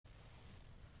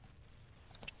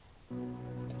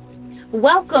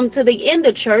Welcome to the In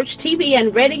the Church TV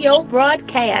and radio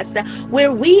broadcast,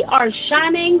 where we are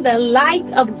shining the light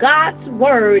of God's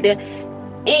Word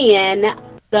in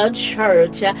the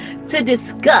church to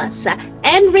discuss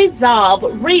and resolve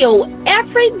real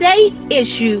everyday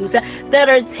issues that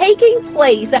are taking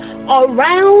place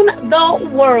around the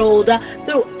world,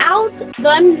 throughout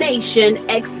the nation,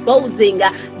 exposing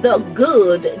the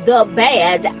good, the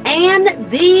bad,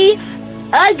 and the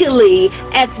ugly,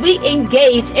 as we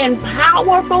engage in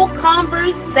powerful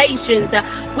conversations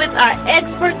with our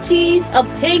expertise,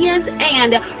 opinions,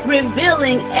 and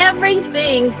revealing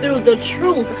everything through the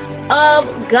truth of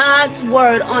God's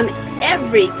Word on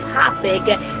every topic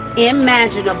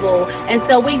imaginable. And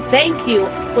so we thank you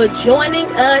for joining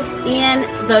us in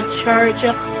the church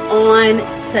on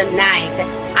tonight.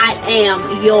 I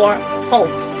am your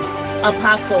host,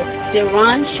 Apostle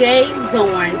Deron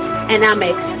Zorn, and I'm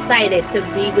excited to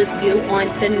be with you on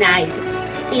tonight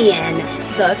in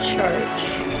the church.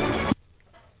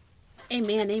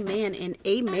 Amen, amen, and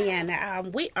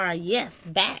amen. We are,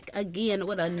 back again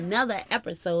with another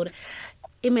episode,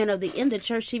 amen, of the In the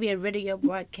Church TV and radio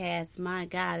broadcast. My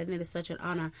God, and it is such an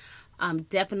honor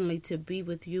definitely to be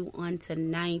with you on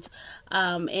tonight,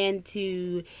 and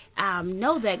to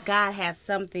know that God has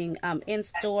something in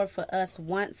store for us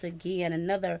once again.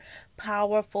 Another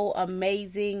powerful,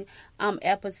 amazing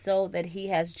episode that He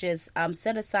has just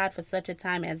set aside for such a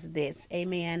time as this.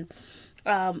 Amen.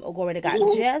 Glory to God.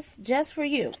 Just for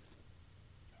you.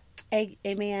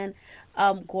 Amen.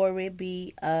 Glory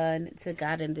be to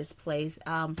God in this place.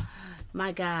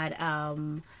 My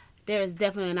God. There is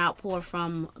definitely an outpour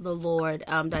from the Lord,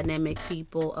 dynamic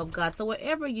people of God. So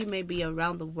wherever you may be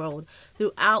around the world,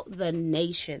 throughout the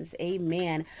nations,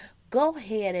 amen, go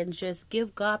ahead and just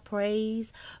give God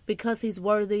praise, because He's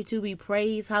worthy to be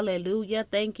praised. Hallelujah.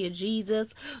 Thank you,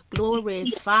 Jesus.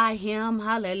 Glorify Him.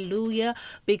 Hallelujah.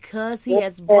 Because He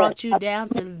has brought you down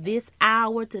to this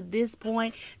hour, to this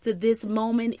point, to this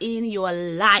moment in your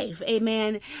life.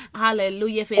 Amen.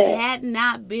 Hallelujah. If it had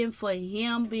not been for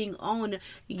Him being on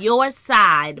your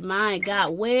side, my God,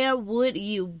 where would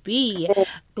you be?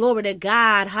 Glory to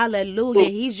God. Hallelujah.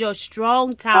 He's your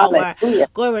strong tower. Hallelujah.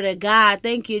 Glory to God.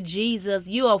 Thank you, Jesus.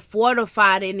 You are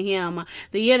fortified in Him.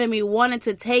 The enemy wanted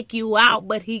to take you out,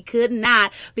 but he could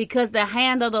not, because the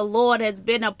hand of the Lord has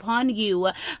been upon you.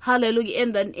 Hallelujah.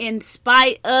 In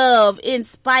spite of,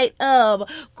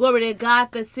 glory to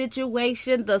God, the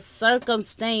situation, the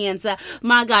circumstance.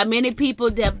 My God, many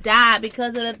people have died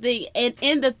because of the thing and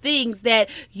in the things that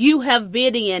you have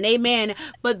been in. Amen.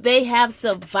 But they have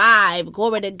survived.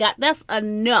 Glory to God. That's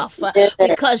enough,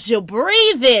 because you're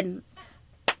breathing.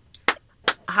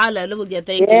 Hallelujah.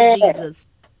 Thank you, Jesus.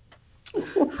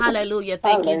 Hallelujah.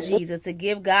 Thank you, Jesus. To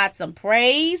give God some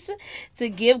praise, to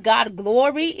give God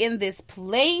glory in this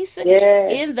place,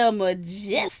 in the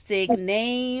majestic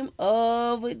name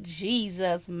of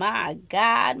Jesus. My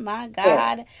God, my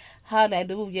God.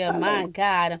 Hallelujah. My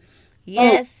God.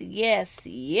 Yes, yes,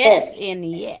 yes,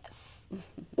 and yes.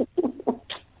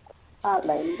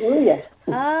 Hallelujah.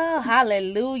 Oh,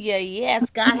 hallelujah. Yes,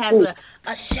 God has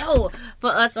a show for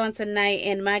us on tonight.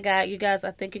 And my God, you guys, I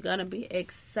think you're going to be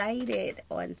excited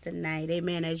on tonight.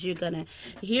 Amen. As you're going to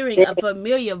hearing a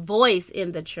familiar voice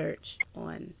in the church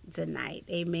on tonight.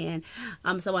 Amen.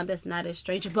 Someone that's not a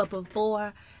stranger. But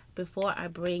before I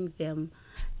bring them,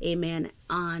 amen,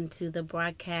 on to the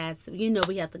broadcast,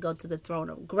 we have to go to the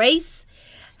throne of grace.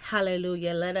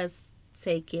 Hallelujah. Let us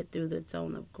take it through the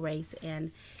throne of grace.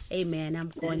 And amen. I'm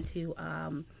going to,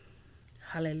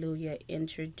 hallelujah,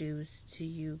 introduce to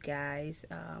you guys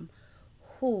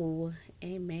who,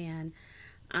 amen,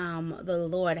 the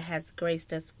Lord has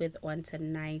graced us with on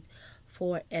tonight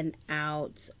for an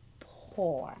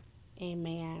outpour.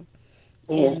 Amen.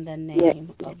 In the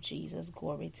name of Jesus.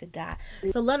 Glory to God.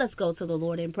 So let us go to the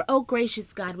Lord in prayer. Oh,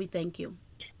 gracious God, we thank you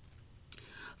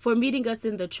for meeting us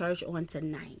in the church on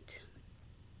tonight.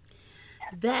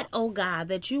 That, oh God,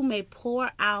 that you may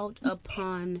pour out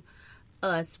upon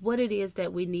us what it is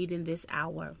that we need in this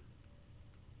hour.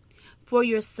 For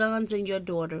your sons and your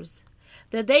daughters,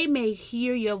 that they may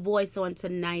hear your voice on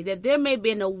tonight, that there may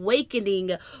be an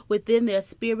awakening within their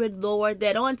spirit, Lord,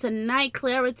 that on tonight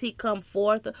clarity come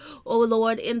forth, oh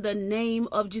Lord, in the name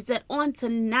of Jesus, that on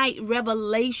tonight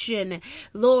revelation,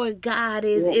 Lord God,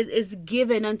 is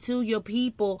given unto your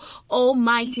people,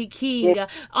 Almighty King.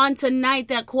 On tonight,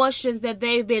 that questions that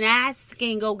they've been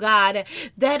asking, oh God,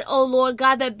 that, oh Lord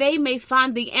God, that they may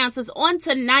find the answers on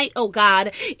tonight, oh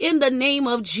God, in the name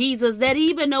of Jesus, that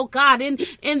even, oh God, in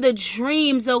the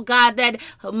dreams, oh God, that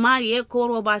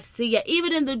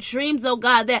even in the dreams, oh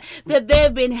God, that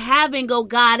they've been having, oh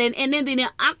God, and in the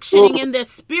auctioning in their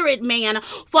spirit, man,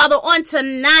 Father, on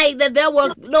tonight, that there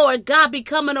will, Lord God,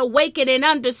 become an awakening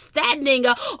understanding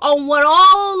on what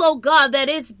all, oh God, that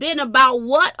it's been about,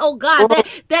 what, oh God,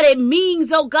 that it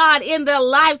means, oh God, in their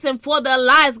lives and for their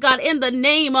lives, God, in the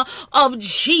name of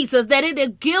Jesus, that it'll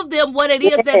give them what it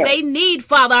is that they need,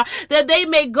 Father, that they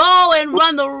may go and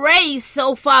run the race,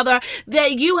 oh Father,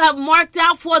 that you have marked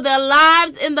out for their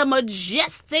lives in the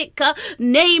majestic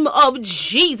name of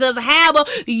Jesus. Have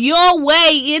your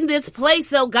way in this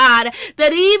place, oh God,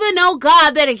 that even, oh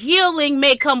God, that healing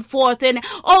may come forth, and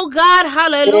oh God,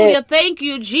 hallelujah, thank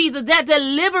you, Jesus, that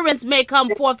deliverance may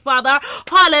come forth, Father,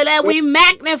 hallelujah. We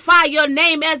magnify your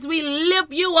name as we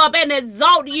lift you up and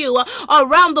exalt you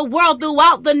around the world,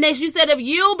 throughout the nation. You said if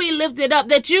you be lifted up,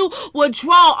 that you would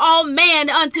draw all men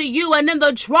unto you, and in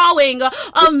the drawing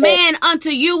of man unto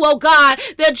you, oh God,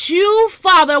 that you,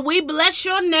 Father, we bless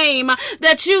your name,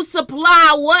 that you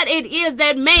supply what it is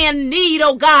that man need,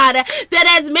 oh God,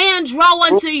 that as man draw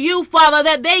unto you, Father,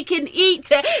 that they can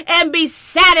eat and be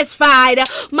satisfied,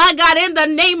 my God, in the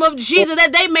name of Jesus,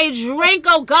 that they may drink,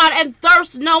 oh God, and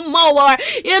thirst no more,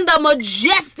 in the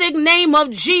majestic name of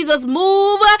Jesus.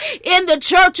 Move in the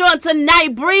church on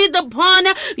tonight, breathe upon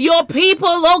your people,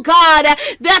 oh God,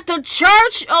 that the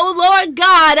church, oh Lord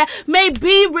God, may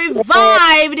be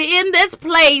revived in this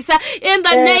place, in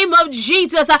the name of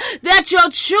Jesus, that your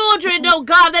children, oh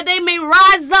God, that they may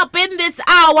rise up in this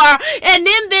hour and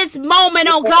in this moment,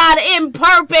 oh God, in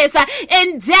purpose,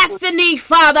 in destiny,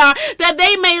 Father, that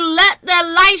they may let their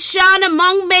light shine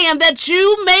among men, that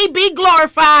you may be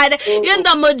glorified in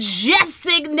the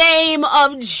majestic name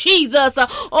of Jesus.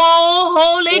 Oh,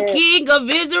 Holy King of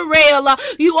Israel,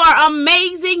 you are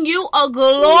amazing, you are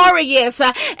glorious,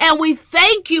 and we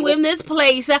thank you in this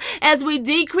place as we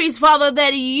decrease, Father,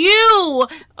 that you,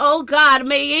 oh God,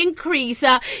 may increase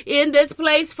in this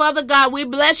place, Father God. We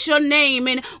bless your name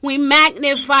and we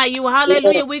magnify you.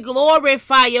 Hallelujah. We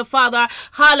glorify you, Father.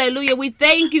 Hallelujah. We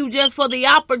thank you just for the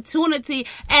opportunity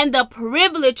and the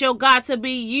privilege, oh God, to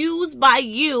be used by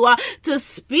you to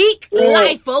speak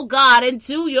life, oh God,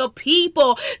 into your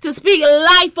people, to speak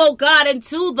life, oh God,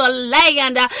 into the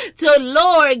land, to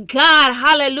Lord God,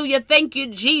 hallelujah, thank you,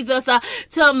 Jesus,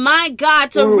 to my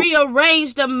God, to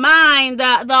rearrange the mind,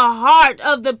 the heart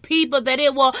of the people, that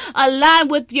it will align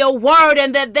with your word,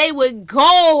 and that they would go,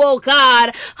 oh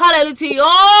God, hallelujah, to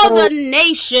all the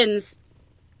nations.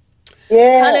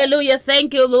 Yeah. Hallelujah.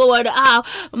 Thank you, Lord.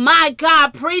 My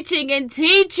God, preaching and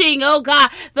teaching, oh God,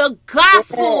 the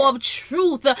gospel of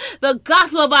truth, the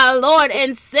gospel of our Lord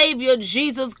and Savior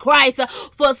Jesus Christ,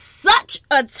 for such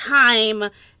a time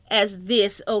as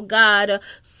this, oh God,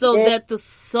 so that the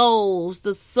souls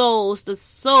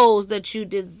that you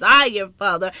desire,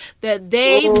 Father, that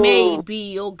they may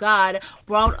be, oh God,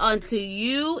 brought unto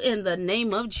you in the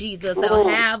name of Jesus. So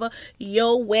have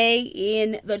your way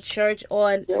in the church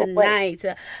on tonight.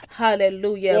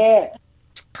 Hallelujah.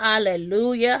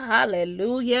 Hallelujah.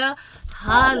 Hallelujah.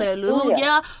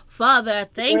 Hallelujah. Father,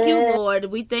 thank you, Lord.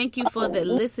 We thank you for the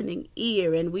listening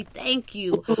ear, and we thank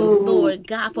you, Lord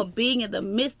God, for being in the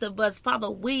midst of us.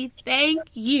 Father, we thank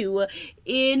you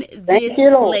in this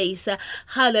place.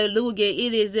 Hallelujah.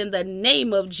 It is in the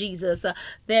name of Jesus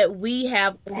that we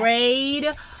have prayed.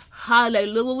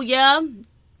 Hallelujah.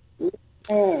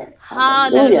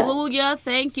 Hallelujah.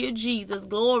 Thank you, Jesus.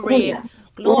 Glory,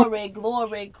 glory,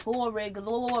 glory, glory,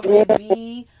 glory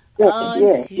be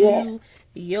unto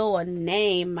your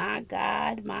name, my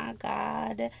God, my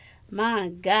God, my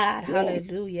God.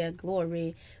 Hallelujah.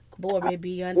 Glory, glory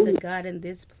be unto God in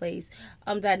this place.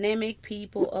 Dynamic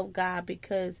people of God,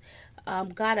 because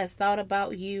God has thought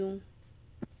about you.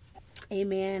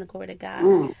 Amen. Glory to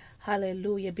God.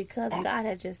 Hallelujah. Because God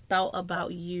has just thought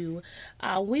about you.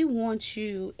 We want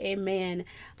you, amen,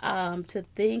 to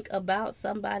think about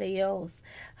somebody else.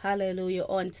 Hallelujah.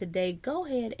 On today, go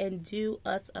ahead and do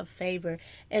us a favor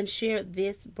and share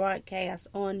this broadcast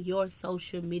on your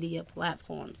social media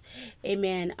platforms.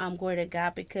 Amen. Glory to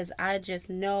God, because I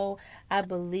just know, I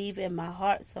believe in my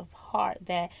hearts of heart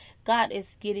that God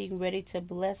is getting ready to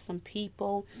bless some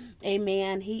people.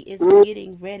 Amen. He is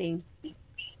getting ready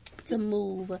to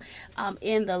move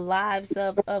in the lives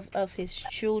of his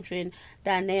children,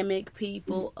 dynamic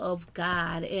people of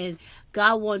God. And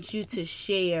God wants you to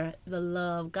share the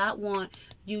love. God wants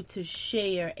you to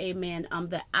share, amen,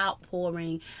 the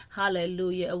outpouring,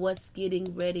 hallelujah, of what's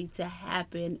getting ready to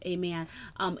happen, amen,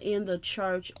 in the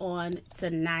church on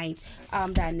tonight,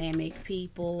 dynamic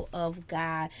people of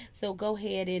God. So go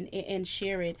ahead and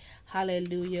share it,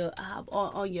 hallelujah,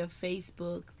 on your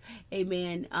Facebook,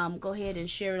 amen, go ahead and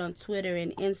share it on Twitter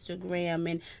and Instagram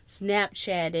and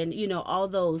Snapchat and, all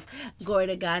those. Glory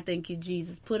to God. Thank you,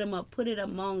 Jesus. Put them up. Put it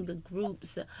among the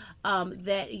groups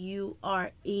that you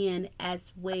are in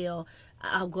as well.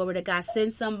 Glory to God.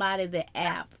 Send somebody the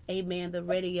app, amen, the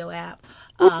radio app,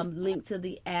 link to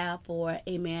the app, or,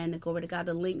 amen, glory to God,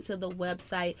 the link to the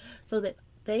website, so that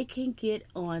they can get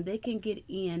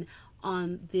in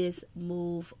on this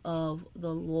move of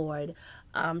the Lord,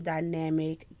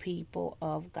 dynamic people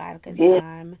of God, because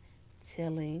I'm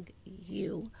telling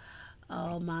you,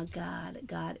 oh my God,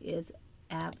 God is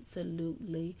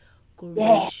absolutely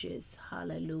gracious.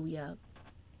 Hallelujah.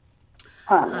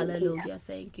 Hallelujah.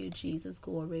 Thank you, Jesus.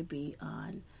 Glory be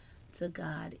on to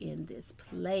God in this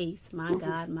place. My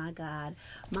God, my God,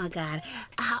 my God.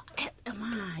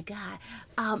 My God.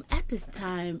 At this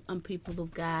time, people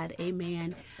of God,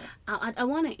 amen, I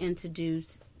want to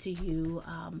introduce to you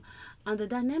the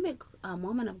dynamic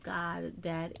woman of God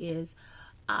that is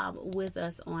with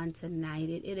us on tonight.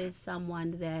 It is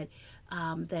someone that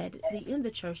in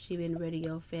the Church TV and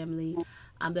Radio family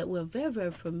that we're very, very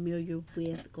familiar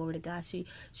with. Glory to God.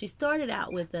 She started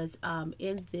out with us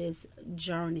in this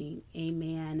journey.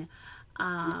 Amen.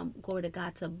 Glory to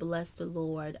God, to bless the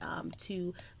Lord,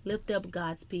 to lift up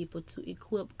God's people, to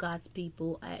equip God's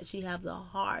people. She have the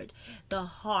heart to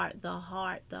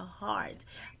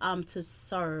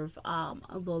serve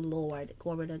the Lord.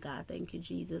 Glory to God. Thank you,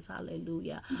 Jesus.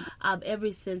 Hallelujah.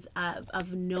 Ever since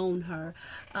I've known her,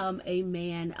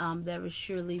 amen, there has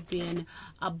surely been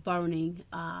a burning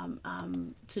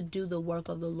to do the work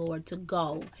of the Lord, to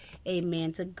go,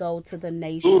 amen, to go to the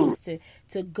nations,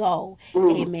 to go,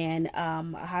 amen,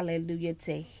 hallelujah,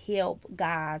 to help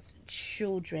God's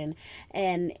children,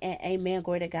 and amen,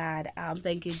 glory to God.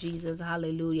 Thank you, Jesus,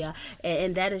 hallelujah.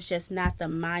 And that is just not the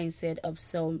mindset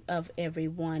of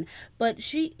everyone, but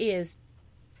she is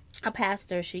a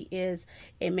pastor, she is,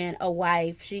 amen, a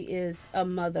wife, she is a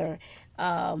mother,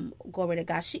 glory to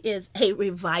God. She is a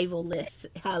revivalist.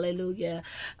 Hallelujah.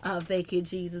 Thank you,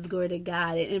 Jesus. Glory to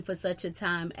God. And for such a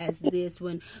time as this,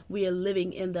 when we are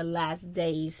living in the last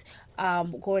days,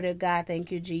 glory to God.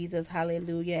 Thank you, Jesus.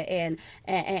 Hallelujah. And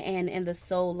the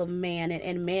soul of man,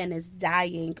 and man is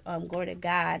dying. Glory to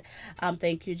God.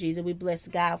 Thank you, Jesus. We bless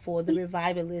God for the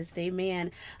revivalist. Amen.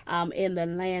 In the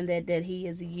land that he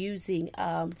is using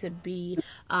to be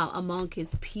among his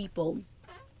people,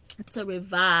 to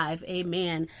revive,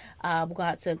 amen,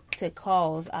 God, to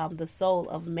cause the soul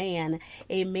of man,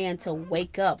 amen, to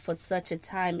wake up for such a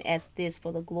time as this,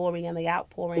 for the glory and the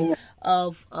outpouring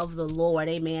of the Lord,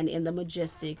 amen, in the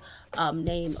majestic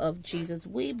name of Jesus.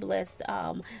 We bless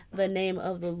the name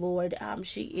of the Lord.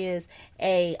 She is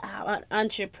an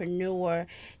entrepreneur,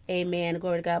 amen,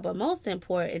 glory to God, but most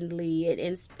importantly,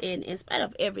 in spite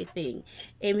of everything,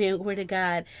 amen, glory to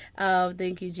God,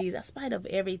 thank you, Jesus, in spite of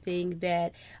everything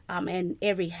that, and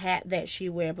every hat that she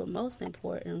wears, but most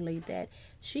importantly, that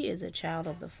she is a child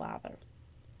of the Father.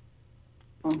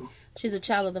 She's a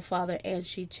child of the Father, and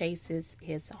she chases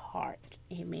his heart,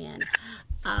 amen.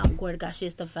 Glory to God. She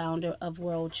is the founder of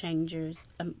World Changes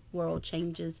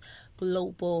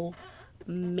Global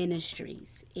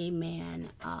Ministries, amen.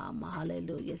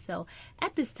 Hallelujah. So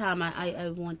at this time, I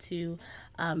want to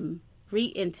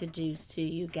reintroduce to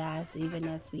you guys, even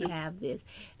as we have this,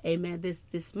 amen,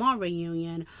 this small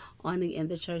reunion on the In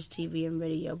the Church TV and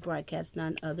Radio broadcast,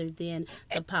 none other than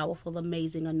the powerful,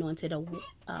 amazing, anointed,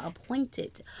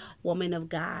 appointed woman of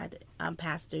God,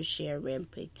 Pastor Sharon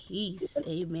Pequise,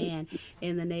 amen,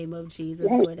 in the name of Jesus.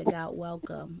 Glory to God.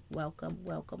 Welcome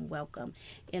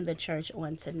in the church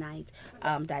on tonight,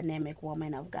 dynamic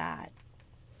woman of God.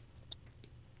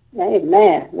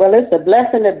 Amen. Well, it's a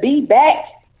blessing to be back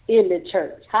in the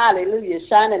church. Hallelujah.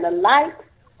 Shining the light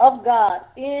of God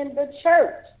in the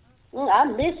church. I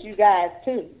miss you guys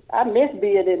too. I miss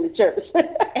being in the church.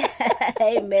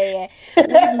 Amen.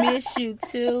 We miss you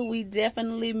too. We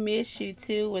definitely miss you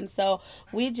too. And so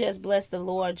we just bless the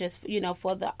Lord just,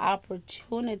 for the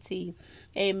opportunity.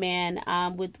 Amen.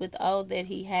 With all that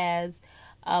he has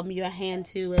your hand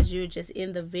to, as you're just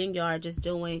in the vineyard, just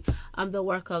doing the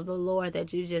work of the Lord,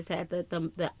 that you just had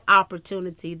the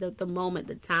opportunity, the moment,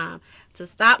 the time to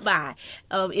stop by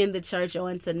in the church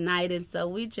on tonight. And so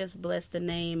we just bless the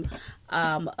name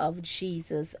of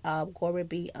Jesus. Glory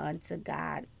be unto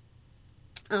God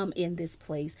in this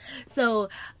place. So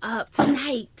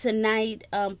tonight,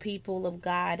 people of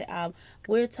God,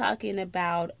 we're talking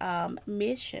about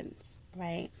missions,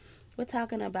 right? We're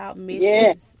talking about missions.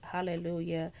 Yes.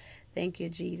 Hallelujah. Thank you,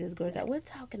 Jesus. Glory to God. We're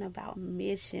talking about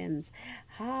missions.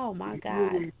 Oh, my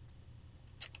God.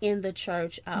 in the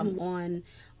church on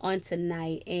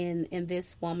tonight, and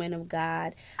this woman of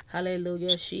God,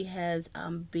 hallelujah, she has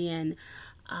been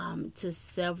to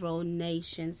several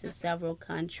nations, to several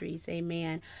countries,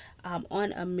 amen,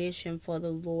 on a mission for the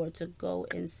Lord to go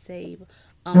and save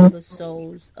the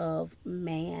souls of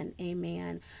man,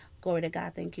 amen. Glory to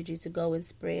God. Thank you, Jesus. To go and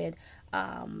spread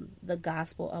the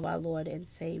gospel of our Lord and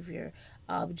Savior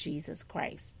of Jesus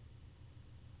Christ.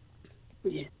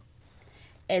 Yeah.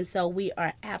 And so we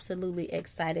are absolutely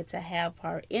excited to have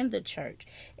her in the church,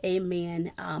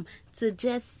 amen, to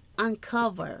just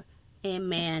uncover,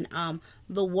 amen,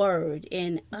 the word,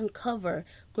 and uncover,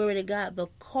 glory to God, the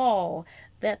call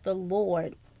that the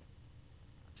Lord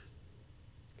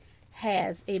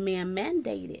has, amen,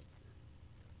 mandated,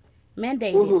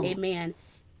 amen,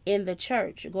 in the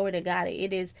church. Glory to God.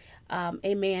 It is,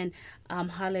 amen,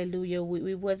 hallelujah.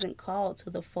 We wasn't called to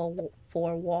the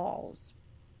four walls.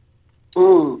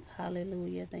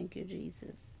 Hallelujah. Thank you,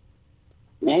 Jesus.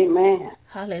 Amen.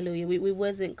 Hallelujah. We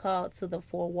wasn't called to the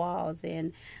four walls,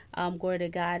 and glory to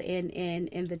God,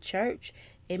 in the church,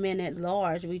 amen, at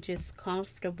large, we just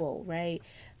comfortable, right?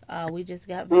 We just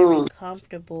got very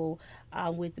comfortable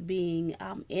with being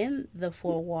in the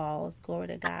four walls. Glory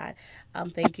to God.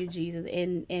 Thank you, Jesus.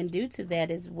 And due to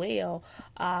that as well,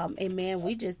 amen,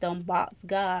 we just don't box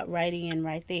God right in,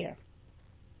 right there.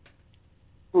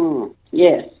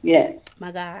 Yes, yes.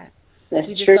 My God. That's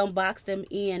We just true. don't box them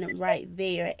in right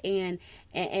there. And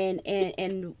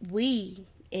we,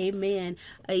 amen,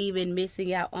 are even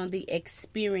missing out on the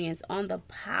experience, on the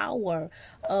power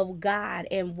of God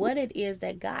and what it is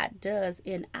that God does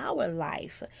in our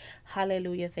life.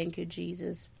 Hallelujah. Thank you,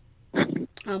 Jesus.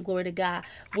 Glory to God.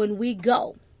 When we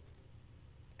go,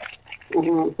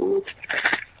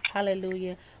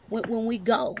 hallelujah. When we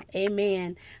go,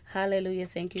 amen, hallelujah,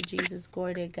 thank you, Jesus,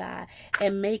 glory to God,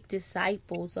 and make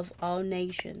disciples of all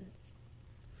nations,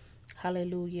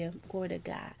 hallelujah, glory to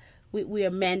God. We are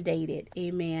mandated,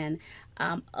 amen,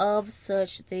 of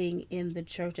such thing in the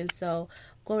church. And so,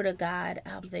 glory to God,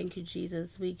 thank you,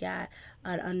 Jesus. We got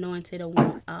an anointed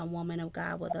woman of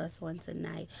God with us on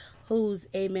tonight, who's,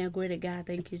 amen, glory to God,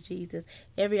 thank you, Jesus.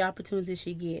 Every opportunity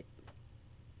she gets,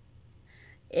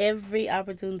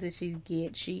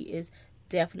 she is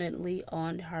definitely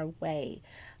on her way.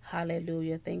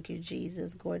 Hallelujah. Thank you,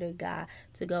 Jesus. Glory to God.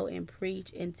 To go and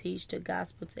preach and teach the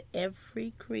gospel to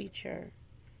every creature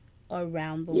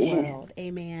around the world.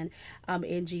 Amen.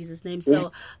 In Jesus' name.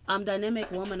 So,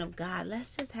 dynamic woman of God,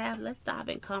 let's dive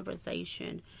in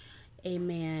conversation.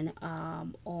 Amen.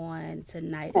 On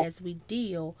tonight as we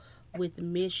deal with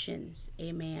missions.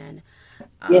 Amen.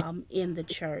 In the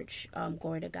church.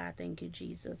 Glory to God. Thank you,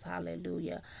 Jesus.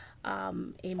 Hallelujah.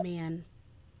 Amen.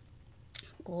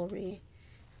 Glory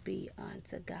be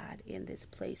unto God in this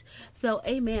place. So,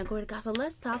 amen. Glory to God. So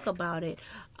let's talk about it,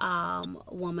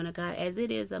 woman of God, as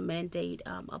it is a mandate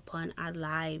upon our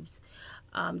lives.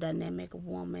 Dynamic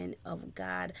woman of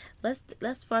God.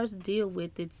 Let's first deal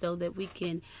with it so that we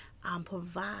can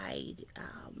provide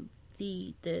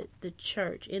the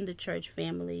church, in the church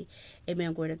family,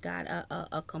 amen, glory to God,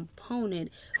 a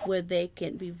component where they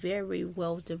can be very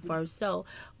well diverse. So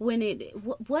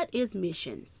what is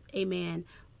missions? Amen,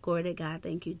 glory to God.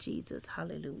 Thank you, Jesus.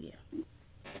 Hallelujah.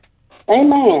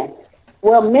 Amen.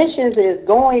 Well, missions is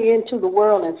going into the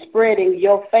world and spreading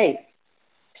your faith,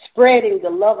 spreading the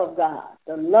love of God,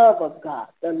 the love of God,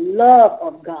 the love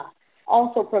of God.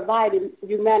 Also providing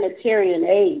humanitarian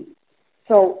aid.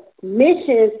 So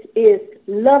missions is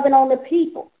loving on the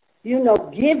people,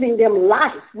 giving them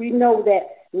life. We know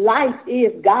that life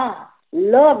is God.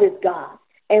 Love is God.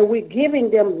 And we're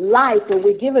giving them life and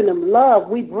we're giving them love.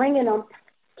 We're bringing them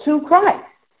to Christ.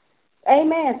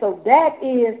 Amen. So that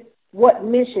is what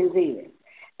missions is.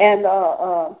 And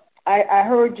I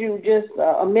heard you just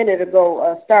a minute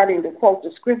ago starting to quote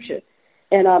the scripture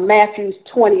in Matthew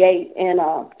 28 and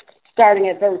starting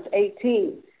at verse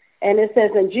 18. And it says,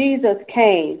 and Jesus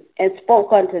came and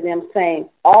spoke unto them, saying,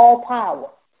 all power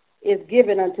is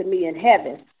given unto me in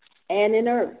heaven and in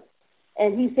earth.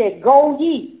 And he said, go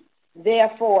ye,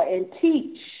 therefore, and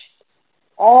teach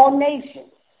all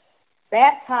nations,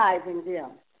 baptizing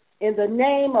them in the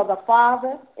name of the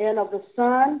Father and of the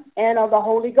Son and of the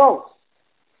Holy Ghost,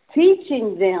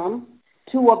 teaching them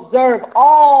to observe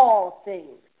all things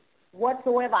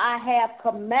whatsoever I have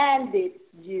commanded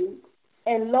you.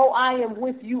 And lo, I am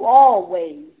with you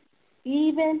always,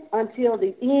 even until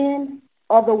the end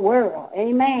of the world.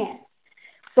 Amen.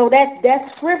 So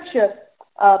that scripture,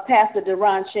 Pastor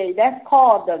Deranche, that's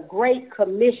called the Great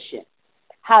Commission.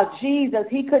 How Jesus,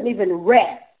 he couldn't even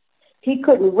rest. He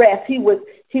couldn't rest. He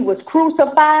was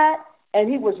crucified and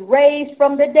he was raised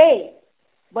from the dead.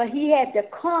 but he had to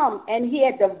come and he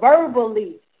had to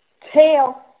verbally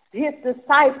tell his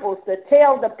disciples, to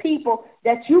tell the people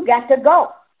that you got to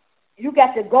go. You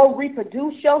got to go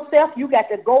reproduce yourself. You got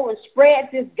to go and spread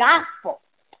this gospel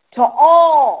to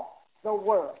all the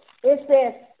world. It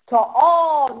says to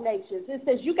all nations. It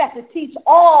says you got to teach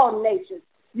all nations.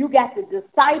 You got to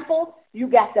disciple. You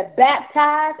got to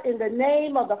baptize in the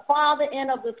name of the Father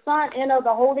and of the Son and of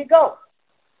the Holy Ghost.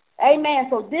 Amen.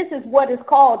 So this is what is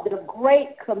called the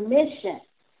Great Commission,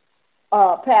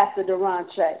 Pastor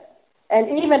Durante. And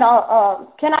even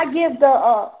can I give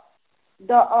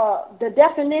the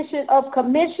definition of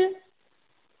commission?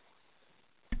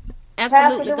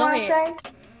 Absolutely. Go ahead.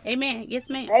 Amen. Yes,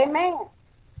 ma'am. Amen.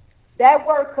 That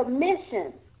word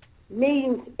commission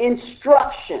means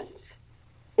instructions.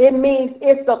 It means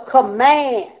it's a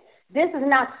command. This is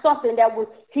not something that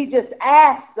he just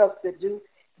asked us to do.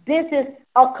 This is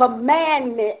a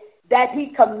commandment that he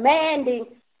commanding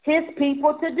his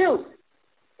people to do.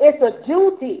 It's a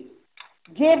duty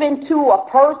given to a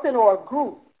person or a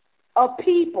group of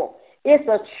people. It's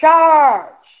a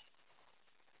charge.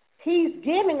 He's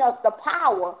giving us the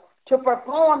power to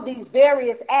perform these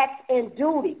various acts and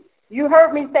duties. You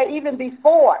heard me say even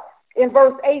before, in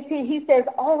verse 18, he says,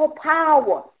 all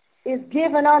power is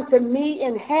given unto me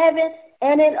in heaven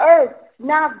and in earth.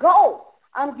 Now go.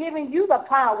 I'm giving you the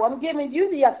power. I'm giving you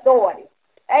the authority.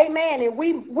 Amen. And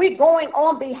we're going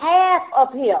on behalf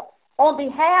of him, on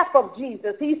behalf of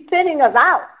Jesus. He's sending us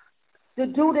out to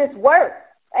do this work.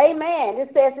 Amen. It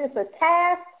says it's a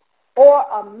task or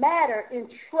a matter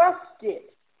entrusted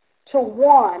to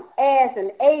one as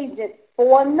an agent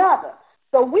for another.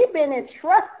 So we've been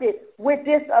entrusted with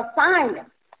this assignment.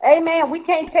 Amen. We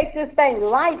can't take this thing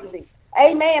lightly.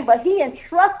 Amen. But he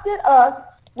entrusted us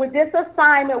with this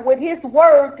assignment, with his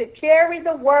word, to carry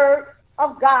the word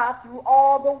of God through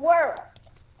all the world.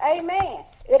 Amen.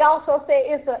 It also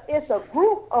says it's a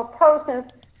group of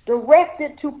persons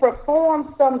directed to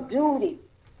perform some duty.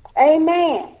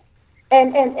 Amen.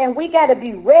 And we got to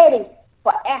be ready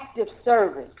for active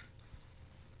service.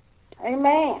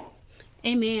 Amen.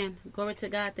 Amen. Glory to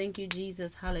God. Thank you,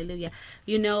 Jesus. Hallelujah.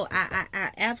 You know, I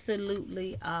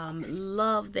absolutely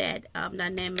love that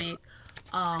dynamic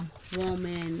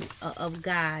woman of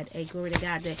God. Glory to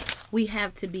God, that we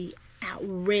have to be out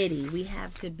ready. We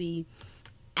have to be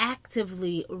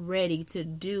actively ready to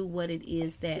do what it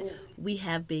is that we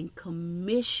have been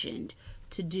commissioned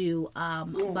to do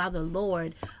by the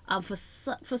Lord for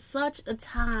such a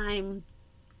time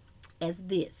as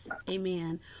this.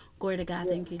 Amen. Glory to God.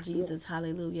 Thank you, Jesus.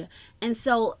 Hallelujah. And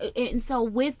so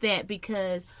with that,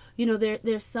 because, you know,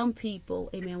 there's some people,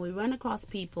 amen, we run across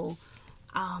people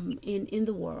in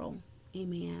the world.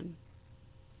 Amen.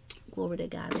 Glory to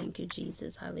God. Thank you,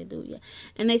 Jesus. Hallelujah.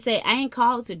 And they say, I ain't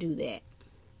called to do that.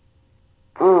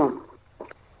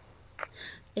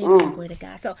 Amen. Glory to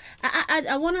God. So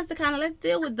I want us to kind of, let's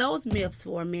deal with those myths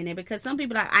for a minute, because some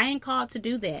people are like, I ain't called to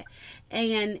do that.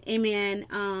 And amen.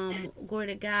 Glory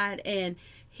to God. And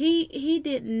he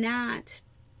did not,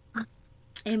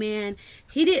 amen,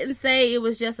 he didn't say it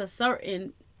was just a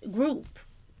certain group,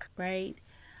 right?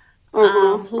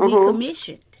 Who he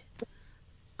commissioned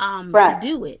to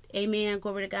do it. Amen.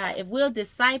 Glory to God. If we're a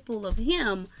disciple of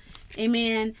him,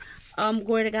 amen.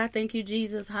 Glory to God. Thank you,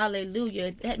 Jesus.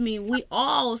 Hallelujah. That means we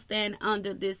all stand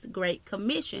under this great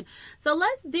commission. So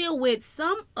let's deal with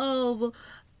some of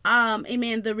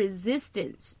amen, the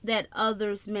resistance that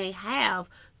others may have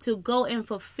to go and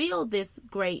fulfill this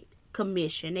great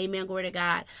commission. Amen. Glory to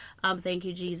God. Thank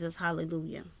you, Jesus.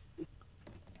 Hallelujah.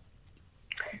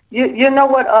 You know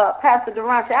what, Pastor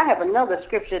Durante, I have another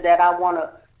scripture that I want to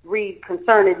read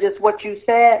concerning just what you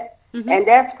said. And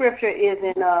that scripture is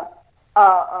in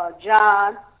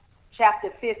John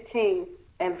chapter 15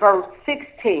 and verse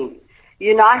 16.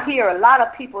 You know, I hear a lot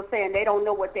of people saying they don't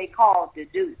know what they called to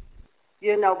do.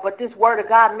 You know, but this word of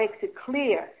God makes it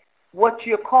clear what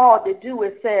you're called to do.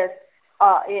 It says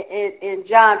in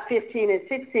John 15 and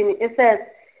 16, it says,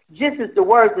 just as the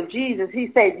words of Jesus, he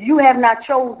said, you have not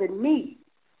chosen me,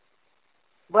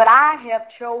 but I have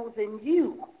chosen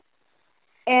you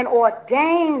and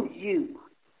ordained you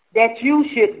that you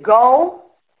should go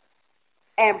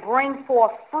and bring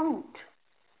forth fruit,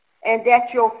 and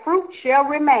that your fruit shall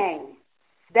remain,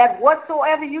 that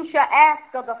whatsoever you shall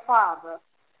ask of the Father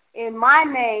in my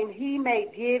name, he may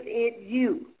give it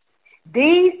you.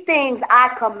 These things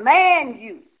I command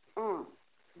you,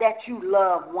 that you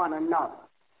love one another.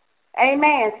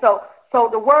 Amen. So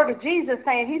the word of Jesus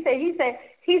saying, he said,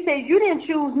 you didn't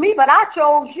choose me, but I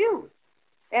chose you.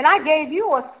 And I gave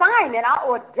you a assignment. I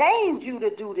ordained you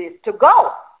to do this, to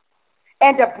go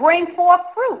and to bring forth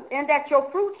fruit, and that your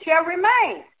fruit shall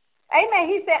remain. Amen.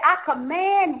 He said, I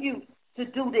command you to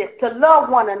do this, to love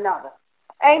one another.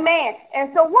 Amen.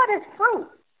 And so what is fruit?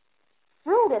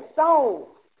 Fruit is souls.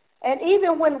 And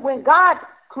even when God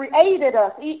created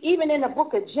us, even in the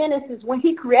book of Genesis, when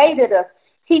he created us,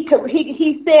 he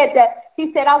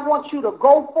said, I want you to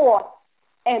go forth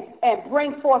and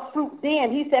bring forth fruit.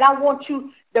 Then he said, I want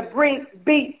you to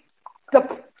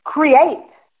create,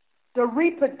 to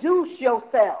reproduce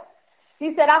yourself.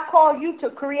 He said, I call you to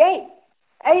create.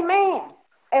 Amen.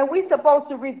 And we're supposed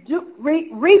to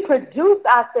reproduce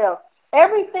ourselves.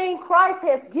 Everything Christ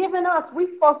has given us, we're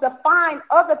supposed to find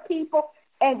other people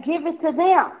and give it to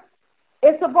them.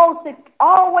 It's supposed to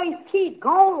always keep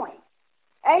going.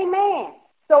 Amen.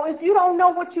 So if you don't know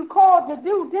what you're called to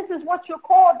do, this is what you're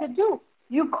called to do.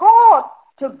 You're called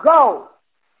to go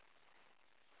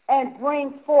and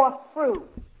bring forth fruit.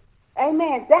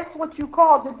 Amen. That's what you're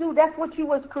called to do. That's what you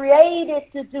was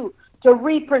created to do, to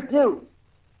reproduce.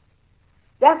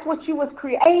 That's what you was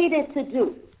created to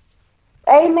do.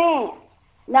 Amen.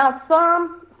 Now,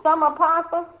 some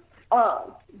apostles,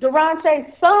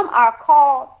 Durante, some are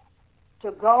called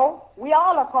to go. We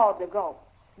all are called to go.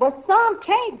 But some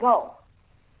can't go.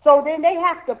 So then they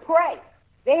have to pray.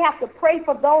 They have to pray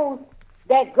for those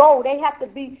that go. They have to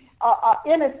be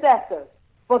intercessors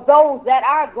for those that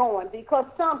are going, because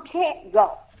some can't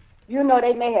go. You know,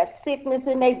 they may have sickness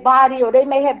in their body, or they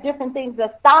may have different things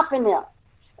that's stopping them.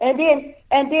 And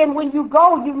then when you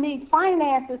go, you need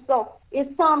finances. So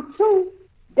it's some too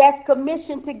that's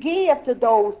commissioned to give to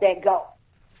those that go.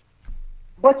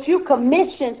 But you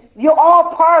commissioned, you're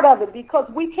all part of it, because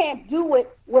we can't do it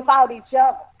without each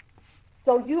other.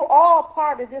 So you all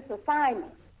part of this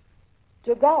assignment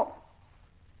to go.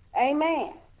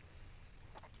 Amen.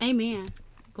 Amen.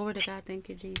 Glory to God. Thank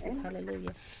you, Jesus. Amen.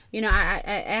 Hallelujah. You know, I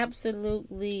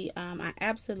absolutely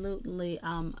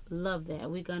love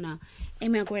that. We're gonna,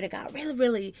 amen, glory to God,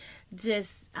 really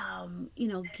just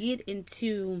get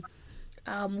into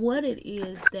what it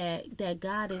is that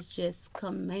God has just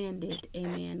commanded.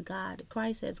 Amen.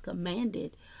 Christ has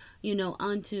commanded,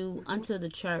 unto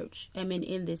the church. Amen.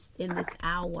 In this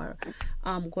hour.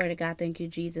 Glory to God. Thank you,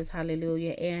 Jesus.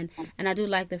 Hallelujah. And I do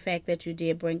like the fact that you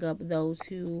did bring up those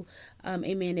who,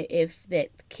 amen, if that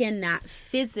cannot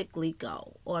physically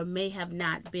go, or may have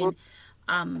not been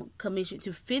commissioned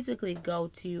to physically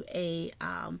go to a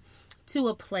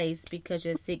place because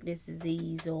of sickness,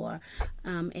 disease, or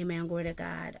amen, glory to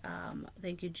God,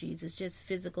 thank you, Jesus, just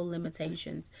physical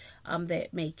limitations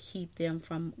that may keep them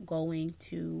from going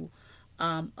to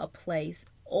a place,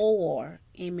 or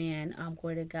amen,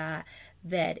 glory to God,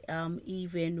 that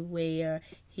even where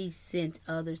he sent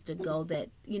others to go, that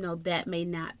that may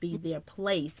not be their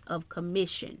place of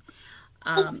commission.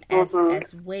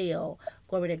 As well,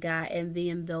 glory to God. And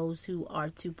then those who are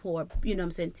to pour,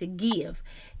 to give,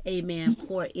 amen,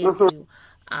 pour into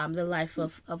the life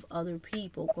of other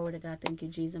people. Glory to God. Thank you,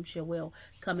 Jesus. I'm sure we'll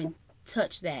come and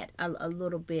touch that a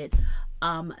little bit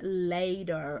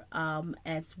later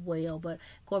as well. But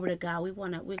glory to God,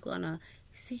 we're gonna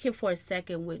see here for a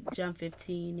second with John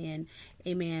 15 and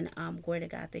amen. Glory to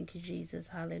God. Thank you, Jesus.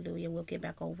 Hallelujah. We'll get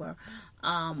back over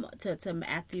to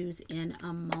Matthew's in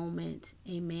a moment.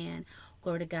 Amen.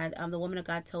 Glory to God. The woman of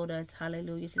God told us,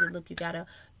 hallelujah, she said, look, you gotta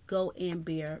go and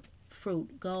bear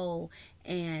fruit. Go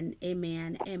and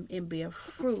amen, and bear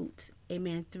fruit,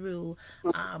 amen, through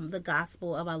the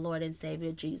gospel of our Lord and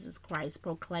Savior Jesus Christ,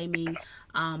 proclaiming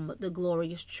the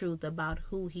glorious truth about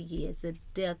who he is, the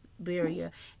death, burial,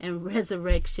 and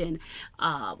resurrection,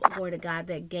 glory to God,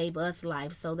 that gave us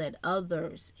life so that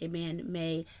others, amen,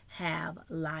 may have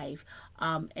life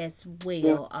as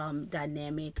well,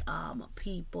 dynamic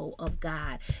people of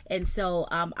God. And so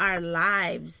our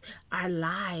lives,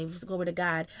 glory to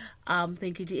God,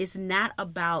 thank you, it's not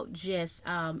about just,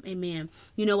 amen,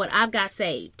 you know what, I've got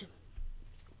saved.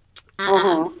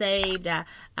 I'm saved.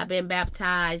 I've been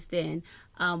baptized, and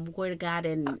glory to God.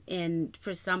 And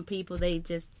for some people, they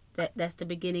just that's the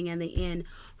beginning and the end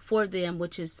for them,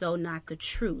 which is so not the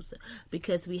truth,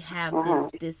 because we have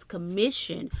this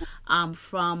commission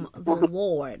from the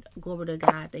Lord. Glory to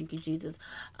God. Thank you, Jesus.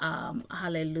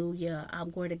 Hallelujah.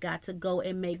 Glory to God, to go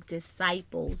and make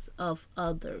disciples of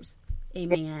others.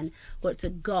 Amen. But to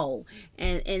go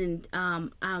and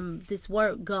this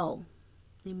word go.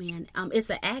 Amen. It's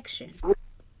an action.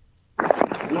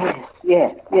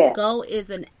 Yes. Go is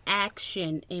an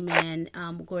action. Amen.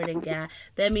 Glory to God.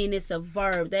 That means it's a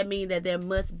verb. That means that there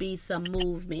must be some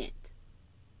movement.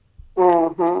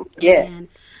 Yes. Amen.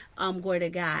 Glory to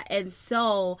God. And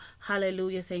so,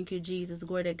 hallelujah, thank you, Jesus,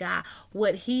 glory to God,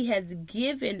 what he has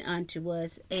given unto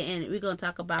us. And we're going to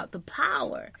talk about the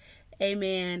power.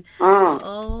 Amen.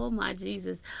 Oh, my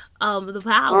Jesus. The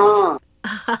power.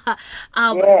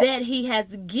 That he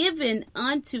has given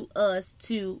unto us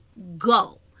to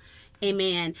go.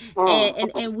 Amen.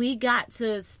 And we got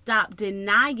to stop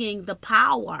denying the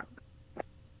power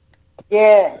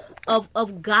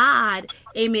of God,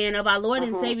 amen, of our Lord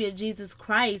and Savior Jesus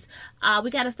Christ. We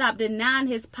got to stop denying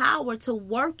his power to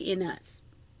work in us.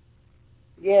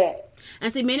 Yeah.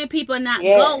 And see, many people are not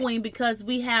going because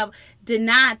we have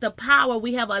denied the power.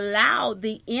 We have allowed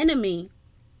the enemy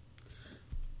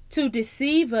to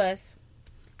deceive us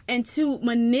and to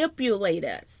manipulate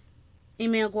us.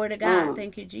 Amen. Glory to God.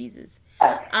 Thank you, Jesus.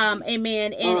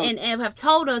 Amen. And have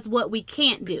told us what we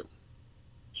can't do.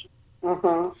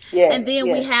 And then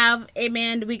we have,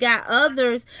 amen, we got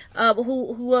others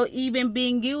who are even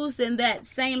being used in that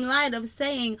same light of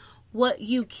saying what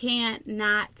you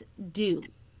cannot do.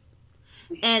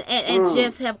 And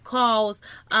just have caused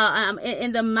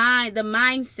in the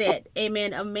mindset,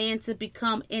 amen, a man to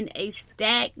become in a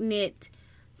stagnant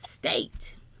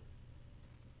state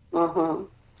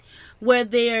where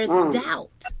there's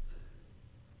doubt,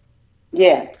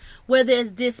 where there's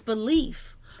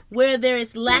disbelief, where there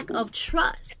is lack of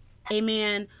trust,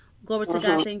 amen. Glory to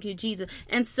God, thank you, Jesus.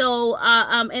 And so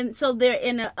they're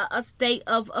in a state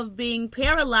of being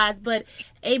paralyzed, but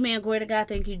amen, glory to God,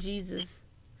 thank you, Jesus.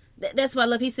 That's why I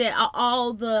love. He said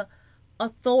all the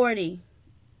authority,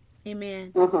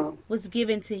 amen, was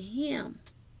given to him,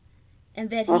 and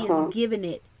that he has given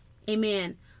it,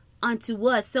 amen, unto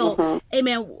us. So,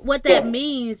 amen, what that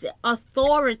means,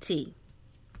 authority,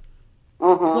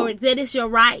 glory, that is your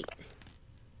right.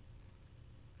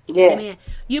 Amen.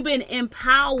 You've been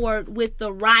empowered with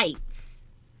the rights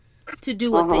to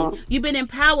do a thing. You've been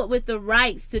empowered with the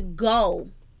rights to go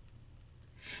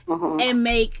and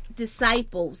make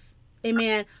disciples,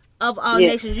 amen, of all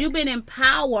nations. You've been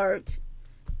empowered,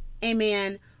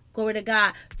 amen, glory to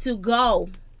God, to go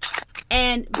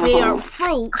and bear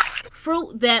fruit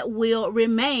that will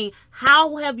remain.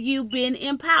 How have you been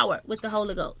empowered with the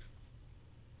Holy Ghost?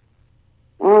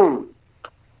 Wow.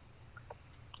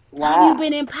 How have you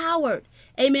been empowered?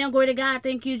 Amen. Glory to God.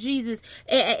 Thank you, Jesus.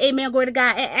 Amen. Glory to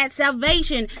God. At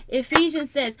salvation,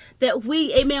 Ephesians says that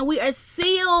we are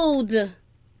sealed.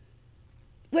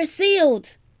 We're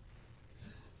sealed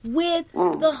with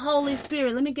the Holy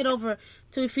Spirit. Let me get over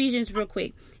to Ephesians real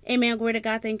quick. Amen. Glory to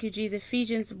God. Thank you, Jesus.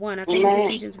 Ephesians 1. I think it's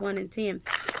Ephesians 1 and 10.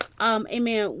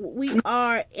 Amen. We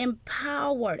are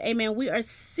empowered. Amen. We are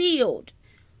sealed.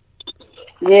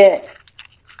 Yes.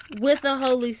 With the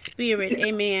Holy Spirit.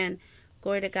 Amen.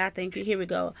 Glory to God. Thank you. Here we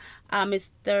go.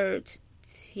 It's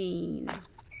 13.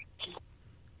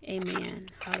 Amen.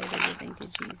 Hallelujah. Thank you,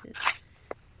 Jesus.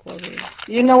 Glory.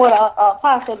 You know what,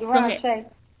 Apostle Durant say?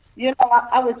 You know,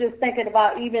 I was just thinking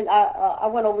about even, I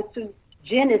went over to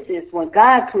Genesis when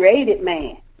God created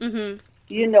man.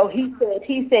 You know, he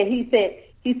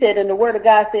said, and the word of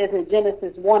God says in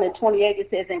Genesis 1 and 28, it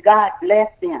says, and God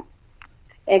blessed them.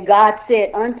 And God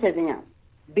said unto them,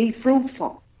 be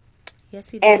fruitful, yes,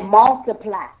 he did, and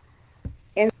multiply,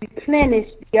 and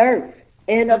replenish the earth,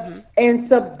 and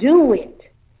subdue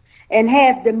it, and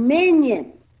have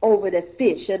dominion over the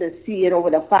fish of the sea, and over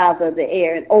the fowls of the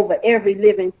air, and over every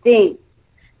living thing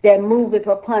that moveth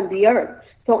upon the earth.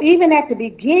 So even at the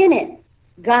beginning,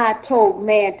 God told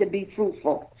man to be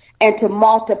fruitful and to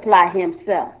multiply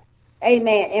himself.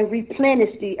 Amen. And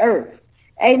replenish the earth.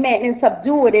 Amen. And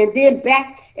subdue it.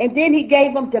 And then he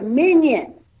gave them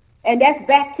dominion. And that's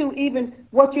back to even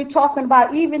what you're talking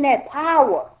about, even that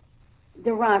power,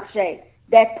 Deranche,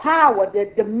 that power,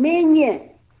 the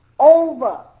dominion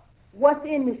over what's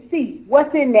in the sea,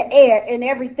 what's in the air, and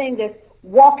everything that's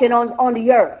walking on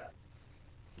the earth.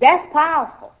 That's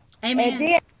powerful. Amen. And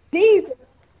then Jesus,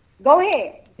 go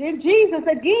ahead. Then Jesus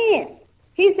again,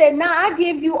 he said, now I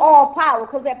give you all power,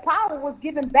 because that power was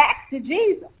given back to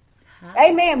Jesus.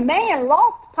 Amen. Man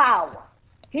lost power.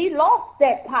 He lost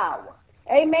that power.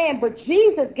 Amen. But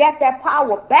Jesus got that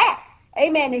power back.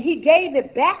 Amen. And he gave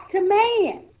it back to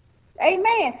man.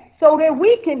 Amen. So that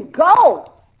we can go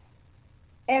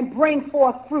and bring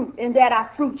forth fruit, and that our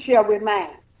fruit shall remain.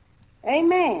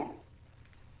 Amen.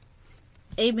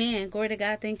 Amen. Glory to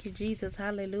God. Thank you, Jesus.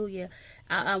 Hallelujah.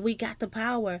 We got the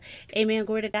power. Amen.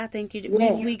 Glory to God. Thank you.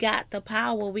 We got the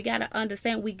power. We got to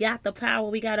understand we got the power.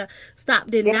 We got to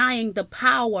stop denying the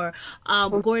power.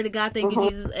 Glory to God. Thank you,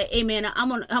 Jesus. Amen. I'm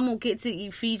gonna get to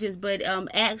Ephesians, but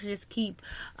Acts just keep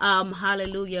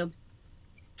hallelujah.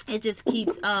 It just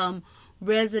keeps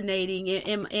resonating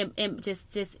and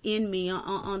just in me,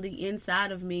 on the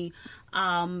inside of me,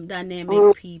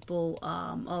 dynamic people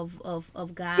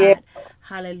of God. Yeah.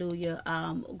 Hallelujah.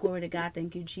 Glory to God.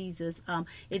 Thank you, Jesus.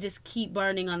 It just keep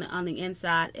burning on the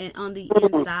inside, and on the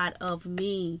inside of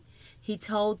me. He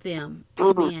told them,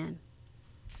 amen.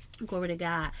 Glory to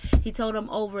God. He told them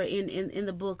over in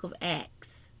the book of Acts.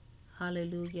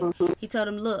 Hallelujah. He told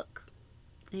them, look,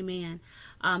 amen.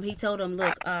 He told them,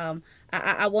 look,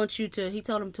 I want you to, he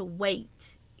told them to wait.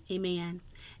 Amen.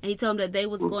 And he told them that they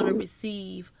was going to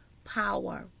receive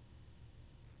power.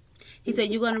 He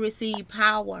said, you're going to receive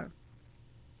power.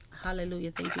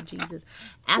 Hallelujah. Thank you, Jesus.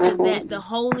 After that, the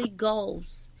Holy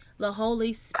Ghost, the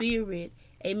Holy Spirit,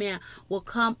 amen, will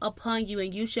come upon you,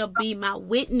 and you shall be my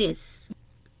witness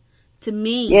to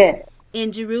me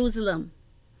in Jerusalem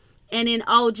and in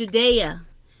all Judea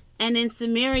and in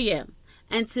Samaria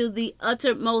and to the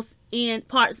uttermost end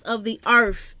parts of the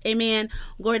earth. Amen.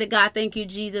 Glory to God. Thank you,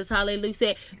 Jesus. Hallelujah.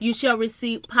 Said, you shall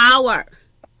receive power.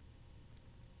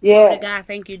 Yeah. Glory to God.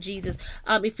 Thank you, Jesus.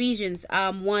 Ephesians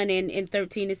 1 and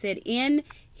 13, it said, in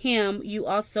him you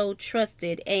also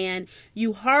trusted, and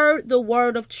you heard the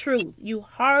word of truth. You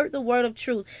heard the word of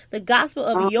truth, the gospel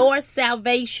of your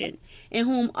salvation, in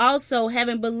whom also,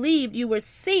 having believed, you were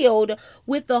sealed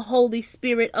with the Holy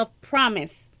Spirit of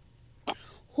promise,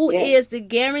 who is the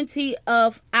guarantee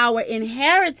of our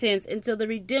inheritance until the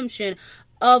redemption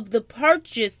of the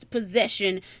purchased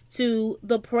possession, to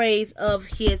the praise of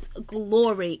his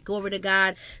glory. Glory to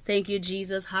God. Thank you,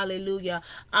 Jesus. Hallelujah.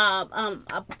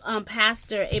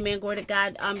 Pastor, amen, glory to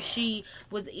God. She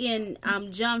was in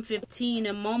John 15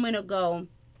 a moment ago.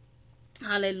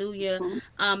 Hallelujah.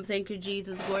 Thank you,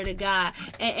 Jesus. Glory to God.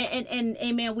 And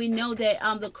amen. We know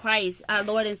that the Christ, our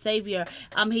Lord and Savior,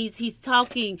 he's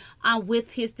talking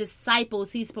with his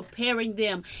disciples. He's preparing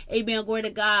them. Amen. Glory to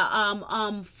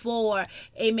God. For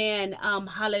amen.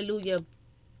 Hallelujah.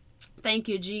 Thank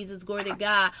you, Jesus. Glory to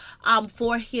God.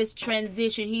 For his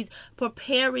transition, he's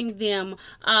preparing them.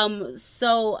 Glory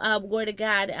to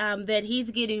God. That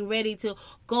he's getting ready to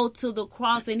go to the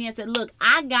cross, and he said, "Look,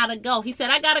 I gotta go." He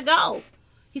said, "I gotta go."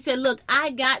 He said, "Look, I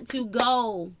got to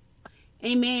go."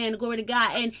 Amen. Glory to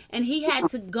God. And he had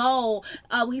to go.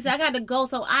 He said, I got to go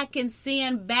so I can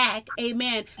send back,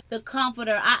 amen, the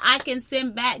comforter. I can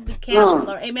send back the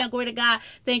counselor. Amen. Glory to God.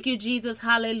 Thank you, Jesus.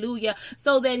 Hallelujah.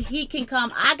 So that he can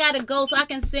come. I got to go so I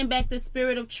can send back the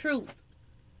Spirit of truth.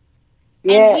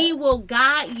 And he will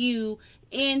guide you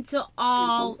into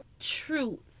all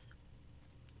truth.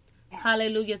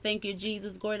 Hallelujah. Thank you,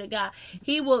 Jesus. Glory to God.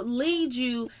 He will lead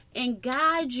you and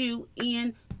guide you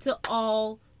into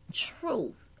all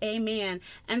truth. Amen.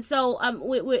 And so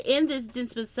we're in this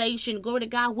dispensation, glory to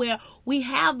God, where we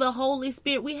have the Holy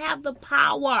Spirit, we have the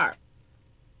power,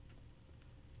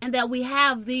 and that we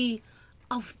have the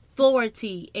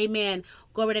authority. Amen.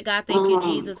 Glory to God. Thank you,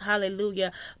 Jesus.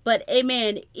 Hallelujah. But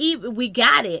amen, we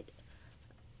got it,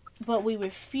 but we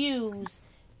refuse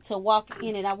to walk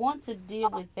in it. I want to deal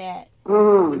with that,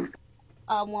 woman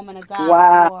of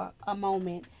God, for a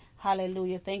moment.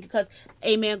 Hallelujah. Thank you. Because,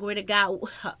 amen, glory to God,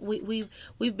 we've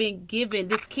been given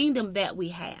this kingdom that we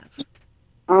have.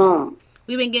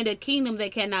 We've been given a kingdom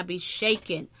that cannot be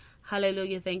shaken.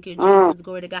 Hallelujah. Thank you, Jesus.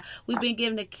 Glory to God. We've been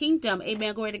given a kingdom,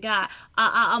 amen, glory to God,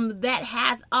 that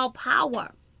has all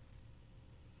power.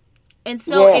 And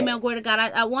so, amen, glory to God,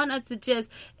 I want us to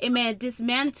just, amen,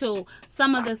 dismantle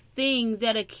some of the things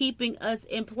that are keeping us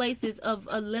in places of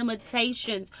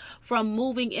limitations from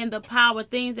moving in the power,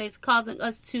 things that's causing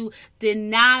us to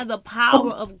deny the power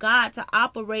of God to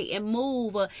operate and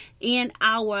move in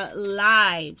our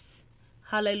lives.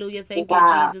 Hallelujah. Thank you,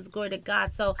 Jesus. Glory to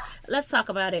God. So let's talk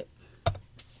about it.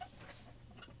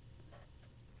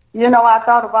 You know, I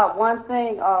thought about one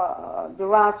thing,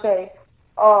 Durante,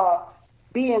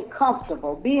 being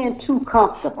comfortable, being too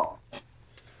comfortable.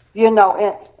 You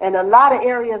know, in a lot of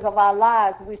areas of our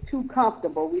lives, we're too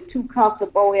comfortable. We're too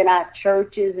comfortable in our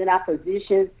churches, in our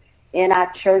positions, in our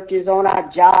churches, on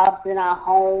our jobs, in our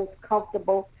homes,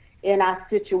 comfortable in our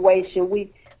situation.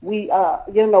 We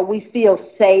feel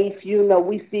safe. You know,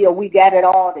 we feel we got it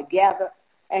all together.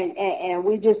 And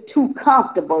we're just too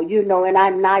comfortable, you know, in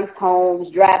our nice homes,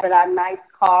 driving our nice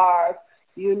cars,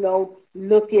 you know,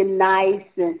 looking nice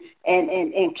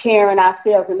and carrying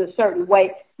ourselves in a certain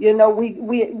way. You know,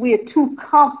 we're too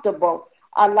comfortable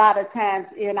a lot of times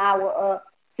in our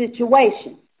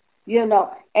situation, you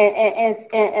know,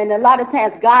 and a lot of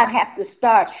times God has to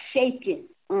start shaking.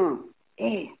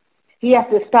 He has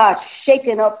to start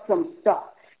shaking up some stuff,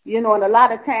 you know, and a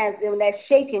lot of times when that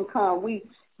shaking comes,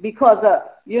 because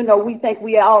we think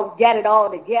we all got it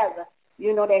all together,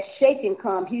 that shaking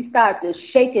come, he starts to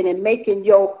shaking and making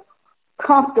your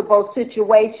comfortable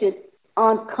situation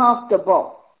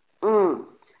uncomfortable.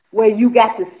 Where you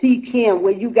got to seek him,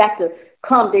 where you got to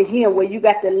come to him, where you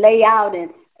got to lay out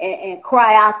and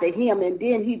cry out to him. And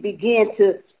then he began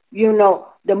to,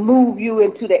 to move you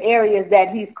into the areas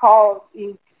that he's called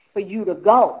for you to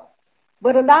go.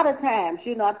 But a lot of times,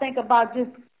 I think about just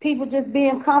people just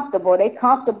being comfortable. They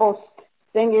comfortable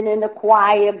singing in the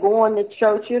choir, going to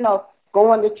church,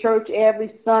 going to church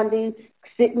every Sunday,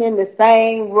 sitting in the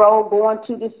same row, going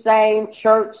to the same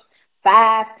church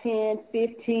 5, 10,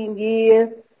 15 years,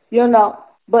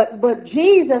 But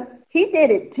Jesus, he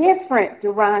did it different,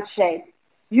 Deronche.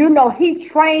 He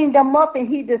trained them up and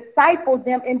he discipled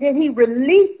them, and then he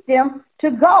released them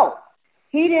to go.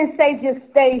 He didn't say just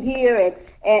stay here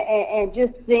and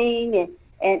just sing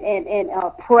and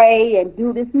pray and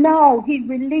do this. No, he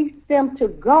released them to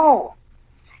go.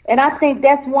 And I think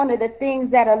that's one of the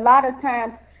things that a lot of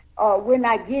times we're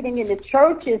not getting in the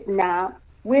churches now.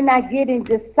 We're not getting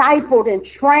discipled and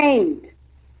trained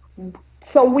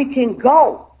so we can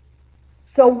go,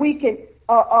 so we can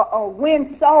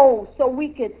win souls, so we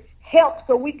can help,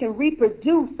 so we can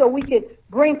reproduce, so we can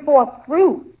bring forth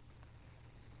fruit.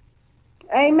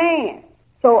 Amen.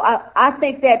 So I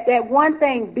think that one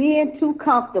thing, being too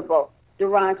comfortable,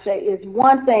 Deronche, is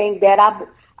one thing that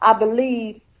I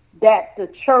believe that the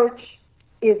church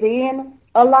is in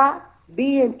a lot,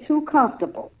 being too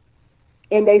comfortable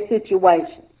in their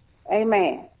situation.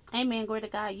 Amen. Amen. Glory to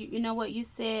God. You know what you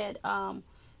said?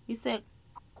 You said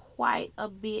quite a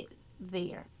bit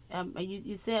there.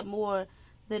 You said more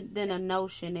than a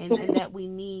notion, and that we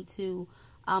need to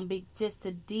be just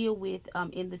to deal with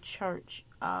in the church.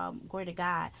 Glory to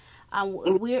God.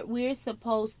 We're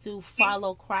supposed to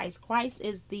follow Christ. Christ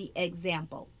is the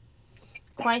example.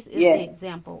 Christ is the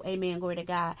example. Amen. Glory to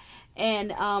God.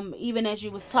 And even as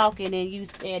you was talking and you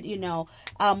said,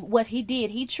 what he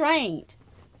did, he trained.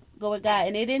 Glory to God.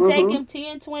 And it didn't take him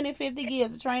 10, 20, 50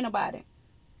 years to train nobody.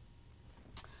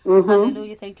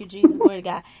 Hallelujah. Thank you, Jesus. Glory to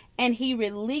God. And he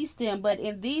released them. But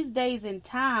in these days and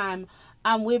time,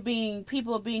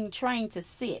 people are being trained to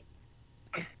sit.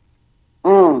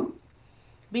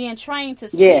 Being trained to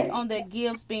sit on their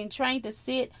gifts, being trained to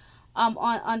sit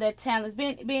on their talents,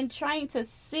 being trained to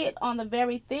sit on the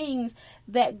very things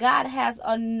that God has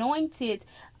anointed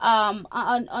them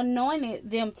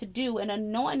to do, and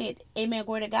anointed. Amen.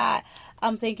 Glory to God.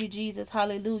 Thank you, Jesus.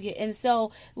 Hallelujah. And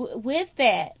so with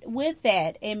that,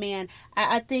 amen,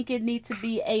 I think it needs to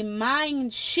be a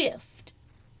mind shift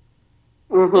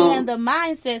in the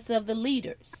mindsets of the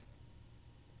leaders.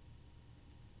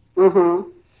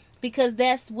 Because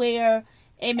that's where,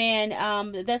 amen,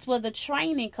 that's where the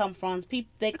training comes from.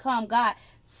 People, they come, God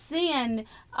send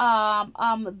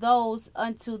those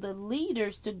unto the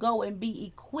leaders to go and be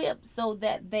equipped so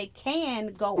that they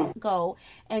can go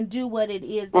and do what it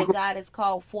is that God has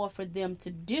called for them to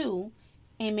do.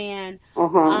 Amen.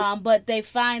 But they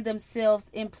find themselves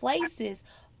in places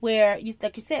where,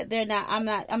 like you said, I'm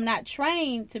not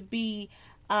trained to be,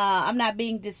 I'm not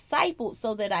being discipled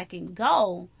so that I can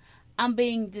go. I'm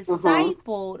being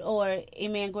discipled, or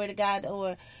amen, glory to God,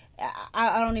 or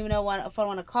I don't even know if I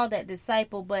want to call that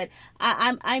disciple, but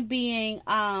I'm being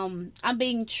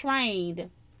trained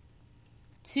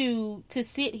to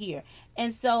sit here,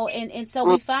 and so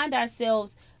we find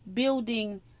ourselves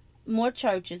building more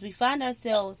churches. We find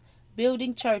ourselves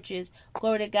building churches,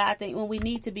 glory to God, when we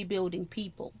need to be building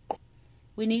people.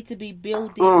 We need to be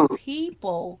building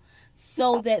people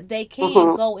so that they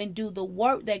can go and do the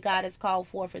work that God has called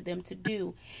for them to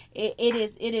do. It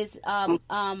is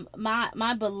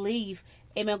my belief,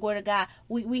 amen, glory to God,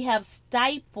 we have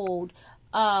stifled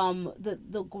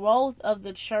the growth of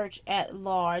the church at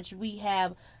large. We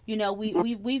have,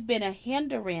 we've been a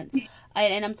hindrance,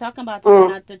 and I'm talking about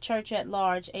the church at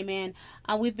large, amen.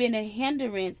 We've been a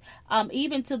hindrance,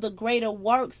 even to the greater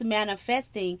works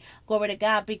manifesting, glory to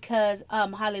God, because,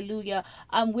 hallelujah,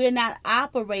 we're not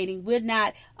operating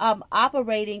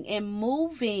and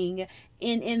moving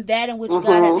in that in which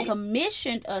God has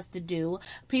commissioned us to do.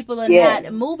 People are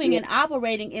not moving and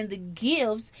operating in the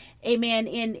gifts, amen,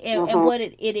 in what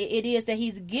it is that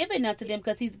he's given unto them,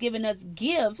 because he's given us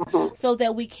gifts so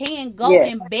that we can go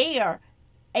and bear,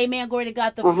 amen, glory to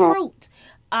God,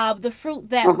 the fruit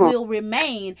that will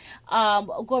remain,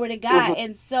 glory to God.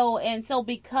 And so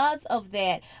because of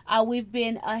that, we've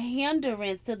been a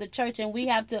hindrance to the church, and we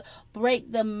have to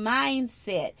break the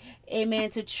mindset, amen,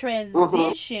 to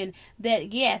transition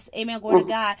that, yes, amen, glory to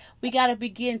God, we got to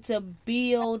begin to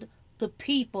build the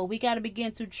people. We got to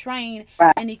begin to train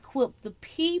Right. and equip the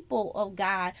people of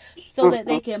God so that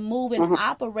they can move and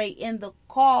operate in the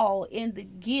call, in the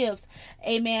gifts,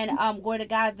 amen, glory to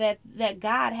God, that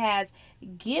God has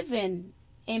given,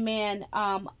 amen,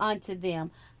 unto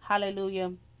them.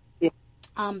 Hallelujah. Yeah.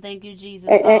 Thank you, Jesus.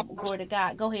 And, Glory to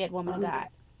God. Go ahead, woman of God.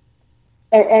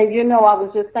 and you know, I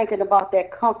was just thinking about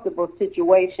that comfortable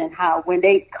situation, how when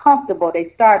they comfortable,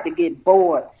 they start to get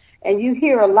bored. And you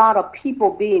hear a lot of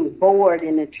people being bored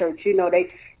in the church. You know,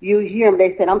 you hear them,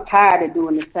 they said, I'm tired of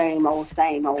doing the same old,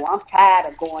 same old. I'm tired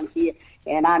of going here,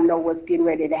 and I know what's getting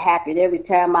ready to happen. Every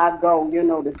time I go, you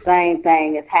know, the same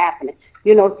thing is happening.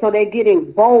 You know, so they're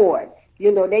getting bored.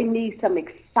 You know, they need some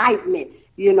excitement,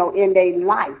 you know, in their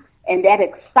life. And that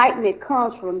excitement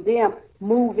comes from them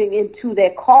moving into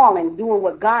their calling, doing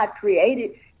what God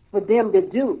created for them to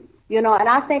do. You know, and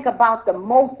I think about the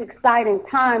most exciting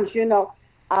times, you know,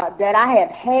 that I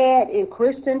have had in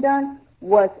Christendom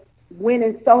was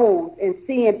winning souls and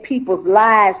seeing people's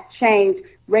lives change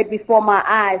right before my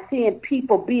eyes, seeing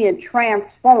people being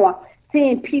transformed,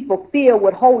 seeing people filled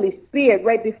with Holy Spirit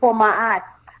right before my eyes.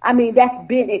 I mean, that's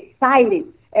been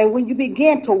exciting. And when you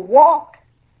begin to walk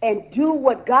and do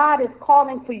what God is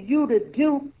calling for you to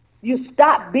do, you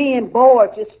stop being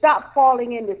bored. You stop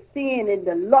falling into sin and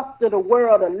the lust of the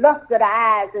world, the lust of the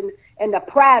eyes, and the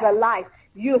pride of life.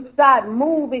 You start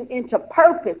moving into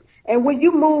purpose. And when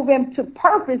you move into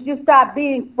purpose, you start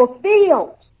being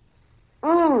fulfilled.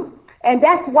 And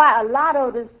that's why a lot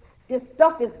of this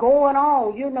stuff is going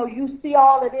on. You know, you see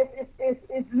all of this.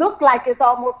 It looks like it's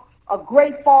almost a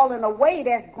great falling away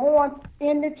that's going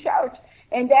in the church.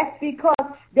 And that's because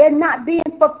they're not being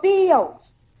fulfilled.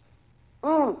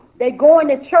 They going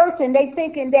to church and they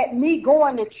thinking that me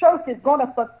going to church is going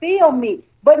to fulfill me.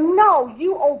 But no,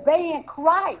 you obeying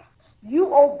Christ.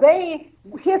 You obeying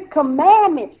his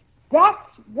commandments. That's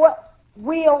what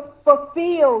will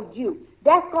fulfill you.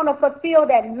 That's going to fulfill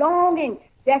that longing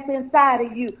that's inside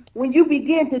of you. When you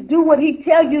begin to do what he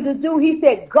tells you to do, he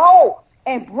said, go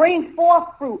and bring forth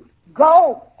fruit.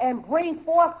 Go and bring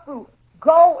forth fruit.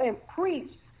 Go and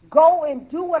preach. Go and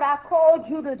do what I called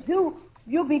you to do.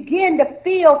 You begin to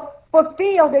feel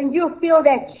fulfilled, and you feel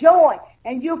that joy,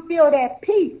 and you feel that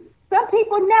peace. Some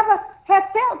people never have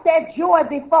felt that joy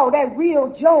before, that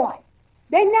real joy.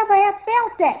 They never have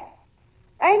felt that.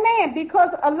 Amen.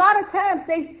 Because a lot of times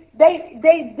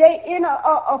they in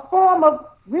a form of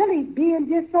really being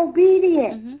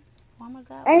disobedient. Oh my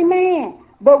God. Amen.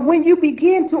 But when you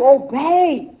begin to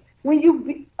obey,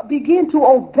 begin to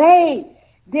obey,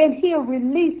 then he'll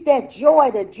release that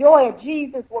joy. The joy of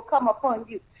Jesus will come upon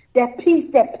you. That peace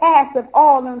that passeth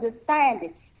all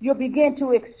understanding. You'll begin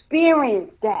to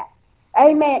experience that.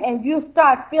 Amen. And you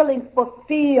start feeling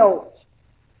fulfilled.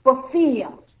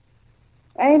 Fulfilled.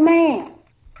 Amen.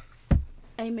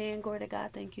 Amen. Glory to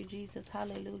God. Thank you, Jesus.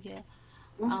 Hallelujah.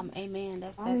 Amen.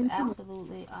 That's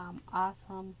absolutely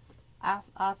awesome.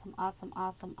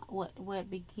 Awesome. What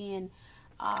began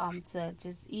to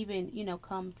just even,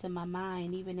 come to my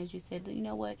mind, even as you said,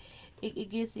 what, it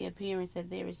gives the appearance that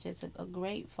there is just a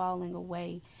great falling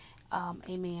away.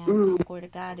 Amen. Glory to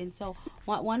God. And so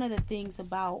one of the things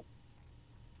about,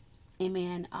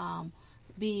 amen,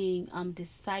 being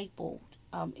discipled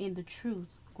in the truth,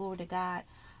 glory to God,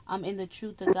 in the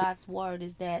truth of God's word,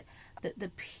 is that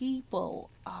the people,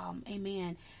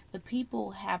 amen, the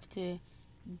people have to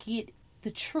get the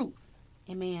truth,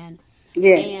 amen.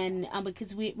 Yeah. And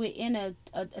because we're in a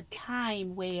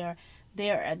time where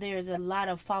there's a lot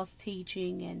of false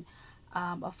teaching and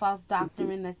a false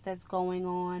doctrine that's going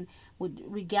on.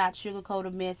 We got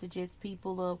sugar-coated messages.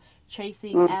 People are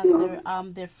chasing after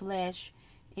their flesh.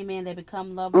 Amen. They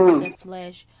become lovers of their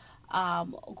flesh.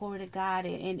 Glory to God.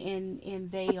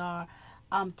 And they are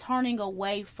turning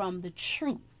away from the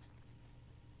truth.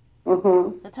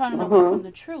 They're turning away from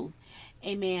the truth.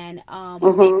 Amen.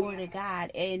 Glory to God.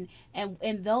 And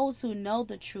those who know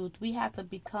the truth, we have to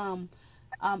become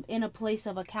in a place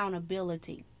of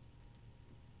accountability.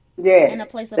 Yeah, in a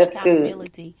place of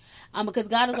accountability, because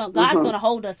God's going to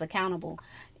hold us accountable.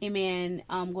 Amen.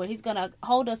 He's going to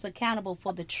hold us accountable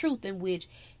for the truth in which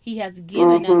He has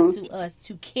given unto us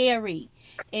to carry.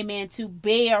 Amen. To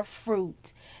bear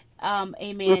fruit.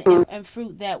 Amen. And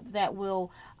fruit that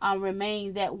will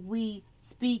remain. That we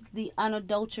speak the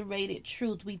unadulterated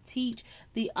truth. We teach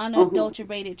the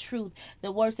unadulterated truth.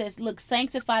 The word says, "Look,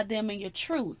 sanctify them in your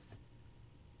truth."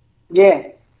 Yeah.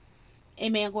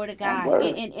 Amen. Glory to God.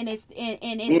 And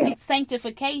it's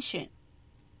sanctification.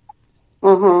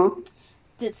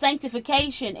 The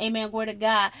sanctification, amen, glory to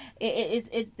God, it's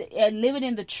living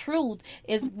in the truth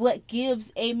is what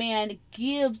gives, amen,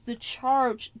 gives the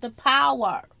church the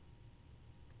power.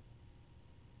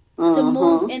 to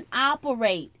move and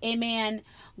operate. Amen.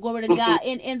 Glory to God.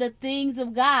 In the things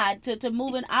of God, to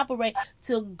move and operate,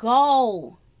 to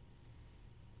go.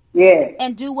 Yes.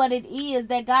 And do what it is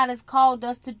that God has called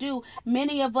us to do.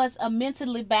 Many of us are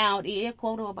mentally bound. We're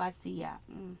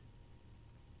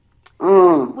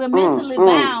mentally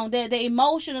bound. They're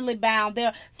emotionally bound.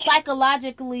 They're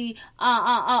psychologically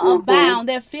bound.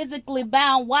 They're physically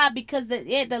bound. Why? Because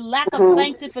the lack of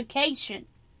sanctification.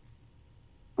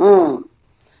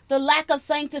 The lack of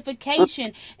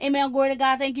sanctification. Amen. Glory to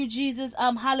God. Thank you, Jesus.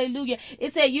 Hallelujah.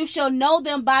 It said, you shall know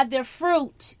them by their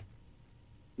fruit.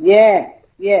 Yes.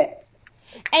 Yes.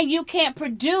 And you can't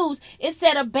produce. It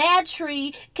said a bad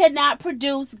tree cannot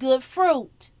produce good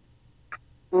fruit.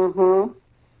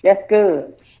 That's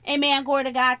good. Amen. Glory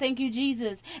to God. Thank you,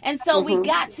 Jesus. And so we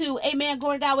got to, amen.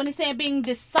 Glory to God. When it's saying being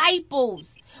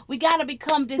disciples, we got to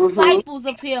become disciples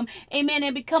of him. Amen.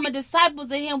 And becoming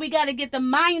disciples of him, we got to get the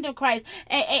mind of Christ.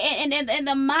 And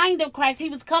the mind of Christ, he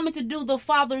was coming to do the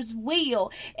Father's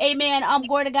will. Amen.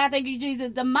 Glory to God. Thank you,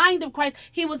 Jesus. The mind of Christ,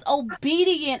 he was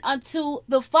obedient unto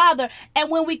the Father. And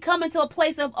when we come into a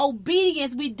place of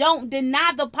obedience, we don't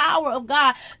deny the power of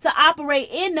God to operate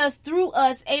in us, through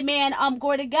us. Amen.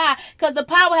 Glory to God. Because the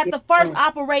power has to first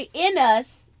operate in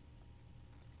us.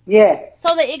 Yes.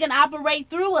 So that it can operate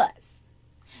through us.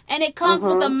 And it comes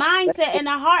with a mindset and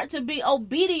a heart to be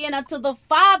obedient unto the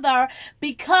Father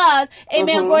because,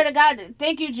 amen, glory to God.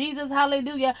 Thank you, Jesus.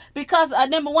 Hallelujah. Because,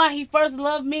 number one, he first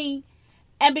loved me.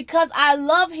 And because I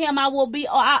love him,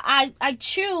 I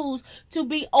choose to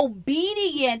be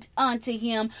obedient unto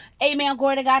him. Amen.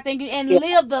 Glory to God. Thank you. And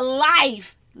live the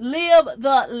life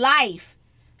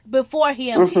before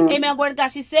him. Amen. Glory to God.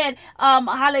 She said,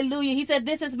 hallelujah. He said,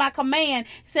 this is my command.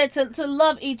 He said to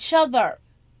love each other.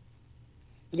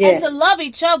 Yes. And to love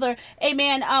each other,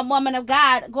 amen, woman of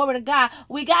God, glory to God.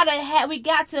 We got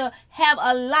to have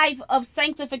a life of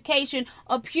sanctification,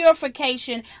 of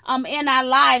purification, in our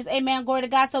lives, amen, glory to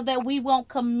God, so that we won't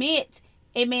commit,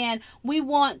 amen,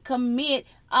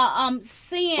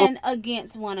 sin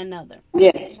against one another.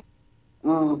 Yes.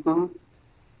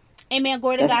 Amen.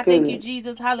 Glory to God. Thank you,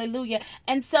 Jesus. Hallelujah.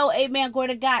 And so, amen. Glory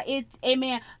to God.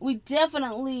 Amen. We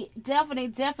definitely,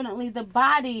 the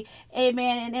body,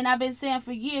 amen. And I've been saying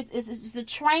for years, it's just a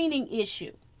training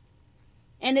issue.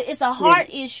 And it's a heart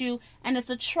issue, and it's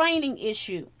a training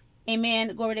issue.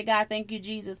 Amen. Glory to God. Thank you,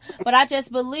 Jesus. But I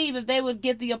just believe if they would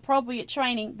get the appropriate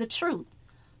training, the truth.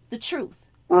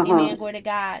 Amen. Glory to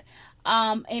God.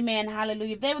 Amen.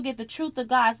 Hallelujah. If they would get the truth of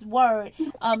God's word,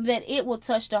 that it will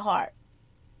touch the heart.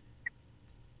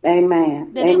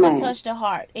 Amen. That it will touch the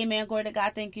heart. Amen. Glory to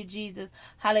God. Thank you, Jesus.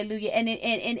 Hallelujah. And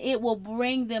it will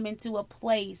bring them into a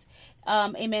place,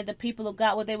 amen, the people of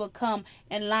God, where they will come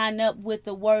and line up with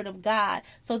the word of God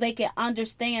so they can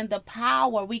understand the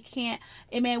power. We can't,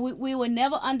 amen, we will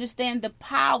never understand the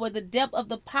power, the depth of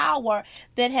the power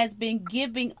that has been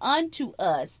given unto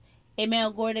us.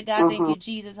 Amen. Glory to God. Thank you,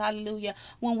 Jesus. Hallelujah.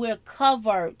 When we're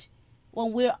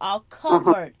all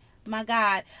covered. My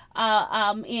God,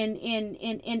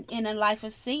 in a life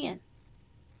of sin.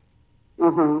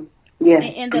 Yes.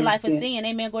 In the life of sin.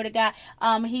 Amen. Glory to God.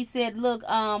 He said, look,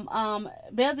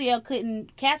 Bezalel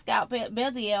couldn't cast out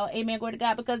Bezalel. Amen. Glory to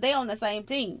God, because they on the same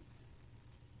team.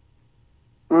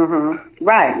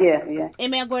 Right. Yeah.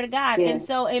 Amen. Glory to God. Yeah. And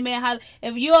so, amen.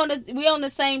 If we on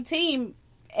the same team.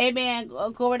 Amen.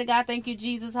 Glory to God. Thank you,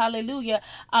 Jesus. Hallelujah.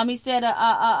 He said,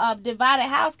 a divided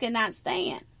house cannot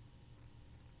stand.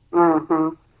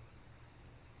 And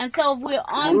so if we're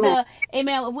on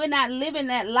if we're not living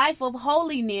that life of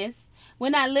holiness, we're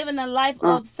not living the life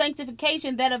of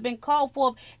sanctification that have been called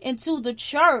forth into the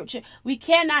church, we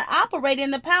cannot operate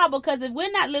in the power, because if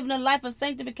we're not living a life of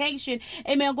sanctification,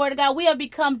 amen, glory to God, we have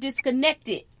become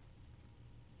disconnected.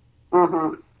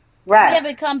 Right. We have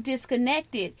become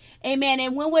disconnected. Amen.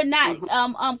 And when we're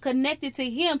not connected to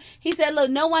him, he said,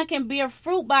 look, no one can bear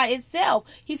fruit by itself.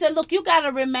 He said, look, you got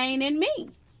to remain in me.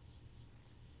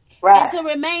 Right. And to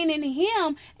remain in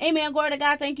him, amen, glory to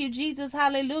God, thank you, Jesus,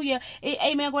 hallelujah,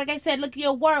 amen, glory to God. He said, look,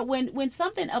 your word, when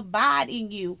something abide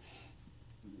in you,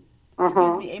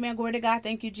 excuse me, amen, glory to God,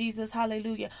 thank you, Jesus,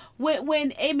 hallelujah,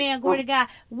 when amen, glory to God,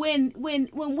 when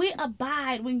we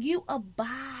abide, when you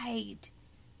abide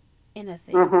in a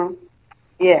thing,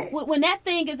 yeah, when that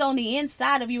thing is on the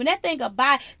inside of you, and that thing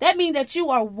abide, that means that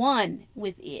you are one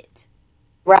with it.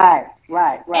 Right.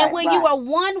 And when you are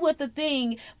one with the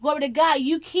thing, glory to God,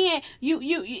 you can't,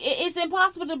 it's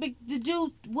impossible to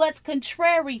do what's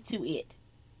contrary to it.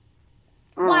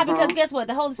 Why? Because guess what?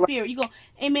 The Holy Spirit, you go,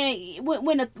 amen,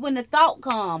 when the thought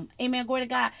come, amen, glory to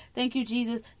God, thank you,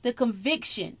 Jesus, the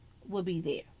conviction will be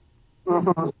there.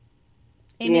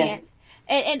 Amen. Yeah.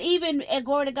 And even, and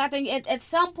glory to God, at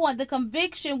some point, the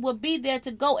conviction will be there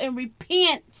to go and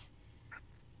repent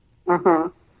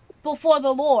before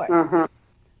the Lord.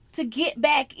 To get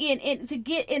back in, to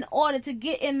get in order, to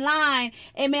get in line,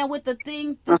 amen, with the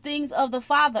things of the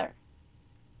Father.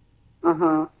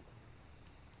 And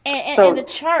the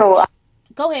church.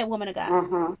 Go ahead, woman of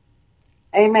God.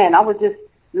 Amen. I was just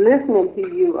listening to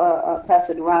you,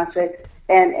 Pastor Durante,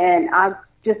 and I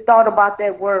just thought about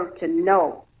that word, to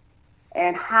know,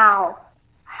 and how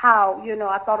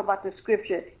I thought about the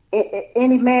scripture.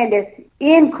 Any man that's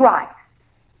in Christ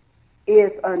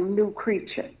is a new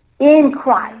creature. In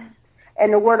Christ.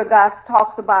 And the Word of God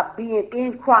talks about being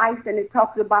in Christ, and it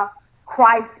talks about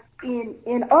Christ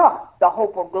in us, the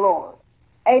hope of glory.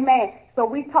 Amen. So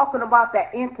we're talking about that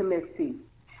intimacy.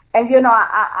 And,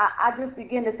 I just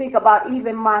begin to think about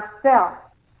even myself.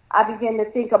 I begin to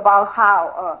think about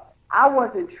how I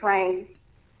wasn't trained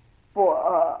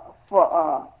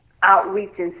for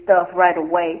outreach and stuff right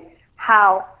away.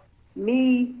 How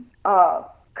me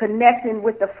connecting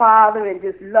with the Father and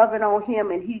just loving on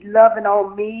Him, and He loving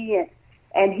on me,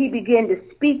 and He began to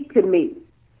speak to me.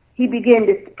 He began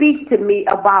to speak to me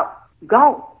about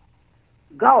go.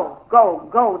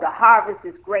 The harvest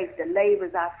is great, the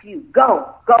labors are few.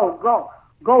 Go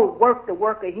work the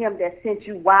work of Him that sent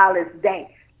you while it's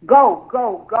day. Go.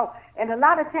 And a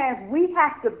lot of times we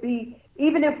have to be,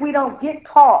 even if we don't get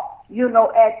taught,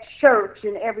 at church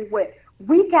and everywhere,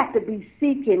 we got to be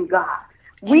seeking God.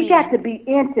 We got to be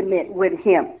intimate with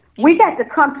Him. We got to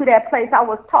come to that place. I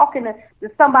was talking to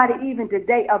somebody even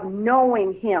today of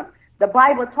knowing Him. The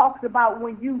Bible talks about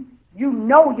when you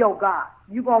know your God,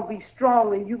 you're going to be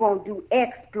strong and you're going to do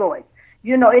exploits.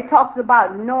 It talks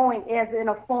about knowing as in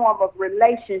a form of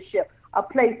relationship, a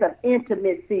place of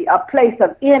intimacy, a place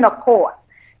of intercourse.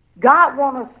 God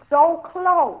wants us so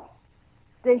close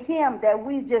to Him that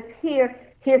we just hear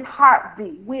His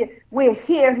heartbeat. We'll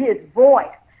hear His voice.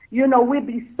 We'll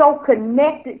be so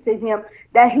connected to Him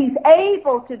that He's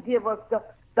able to give us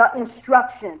the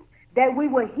instructions, that we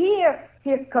will hear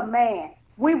His command.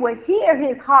 We will hear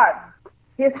His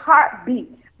heartbeat.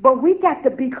 But we got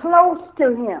to be close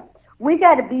to Him. We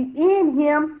got to be in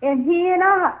Him and He in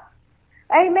us.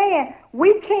 Amen.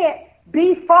 We can't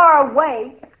be far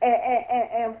away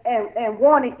and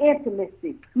wanting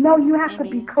intimacy. No, you have to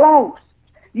be close.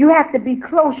 You have to be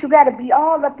close. You got to be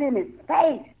all up in His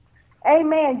face.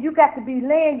 Amen. You got to be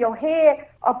laying your head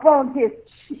upon His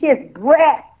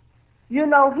breast. He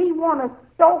wants us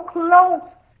so close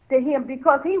to Him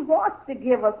because He wants to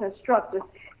give us instructions.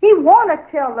 He wants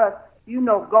to tell us,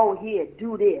 go here,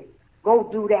 do this, go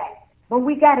do that. But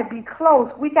we got to be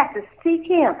close. We got to seek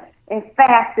Him and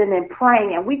fasting and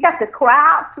praying. And we got to cry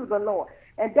out to the Lord.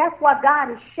 And that's why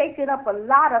God is shaking up a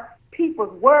lot of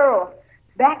people's world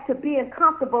back to being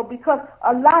comfortable, because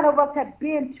a lot of us have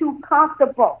been too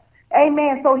comfortable.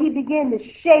 Amen. So He began to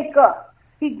shake us.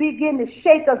 He began to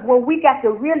shake us where we got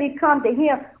to really come to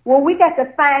Him, where we got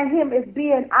to find Him as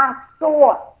being our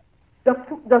source,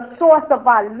 the source of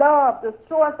our love, the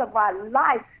source of our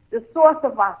life, the source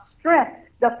of our strength,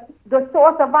 the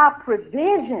source of our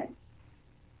provision.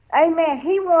 Amen.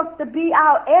 He wants to be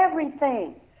our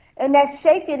everything. And that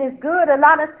shaking is good. A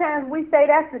lot of times we say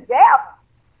that's the devil.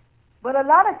 But a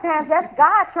lot of times that's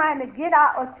God trying to get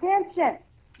our attention.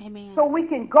 Amen. So we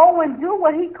can go and do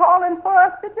what He's calling for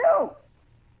us to do.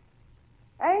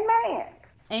 Amen.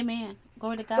 Amen.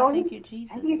 Glory to God. So thank you,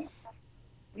 Jesus.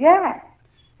 Yeah.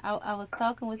 I was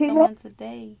talking with someone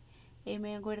today.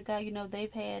 Amen. Glory to God.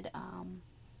 They've had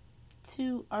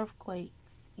 2 earthquakes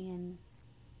in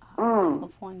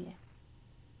California.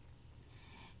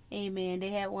 Amen. They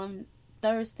had one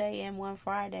Thursday and one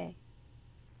Friday.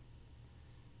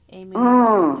 Amen.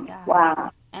 God.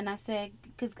 Wow. And I said,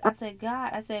 because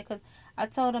I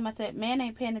told him, I said, man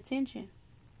ain't paying attention.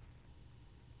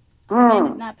 Man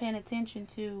is not paying attention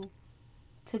to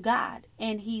God,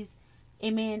 and he's,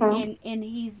 amen, and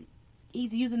he's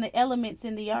using the elements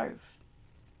in the earth,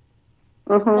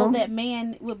 so that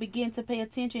man will begin to pay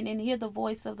attention and hear the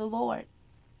voice of the Lord.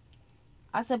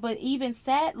 I said, but even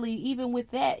sadly, even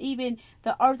with that, even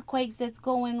the earthquakes that's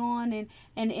going on, and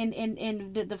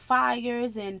the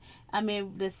fires, and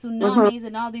the tsunamis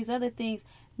and all these other things,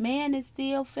 man is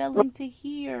still failing to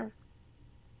hear.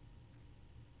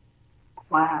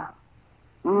 Wow.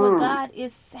 What God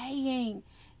is saying.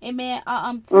 amen,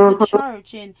 to the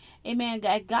church. And amen,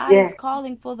 God is Yes.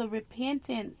 calling for the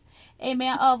repentance,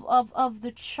 amen, of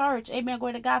the church. Amen.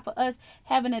 Glory to God, for us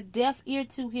having a deaf ear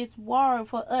to his word,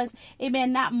 for us,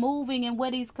 amen, not moving in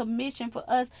what he's commissioned, for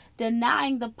us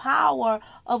denying the power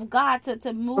of God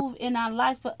to move in our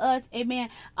lives, for us, amen,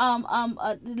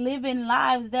 living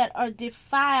lives that are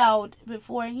defiled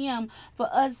before him, for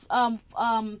us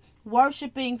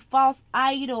worshiping false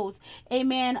idols,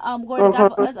 amen, glory to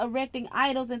God, for us erecting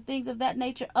idols and things of that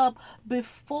nature up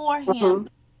before him.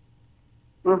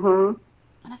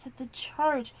 And I said, the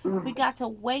church, we got to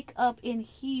wake up and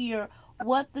hear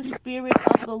what the Spirit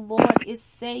of the Lord is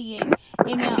saying.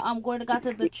 Amen. I'm going to go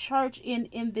to the church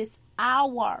in this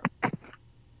hour.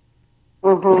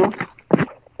 Wow.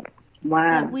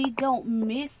 That we don't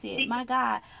miss it. My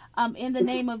God. In the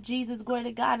name of Jesus, glory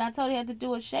to God. And I told you I had to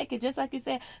do a shaking, just like you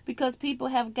said, because people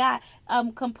have got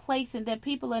complacent, that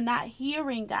people are not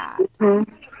hearing God.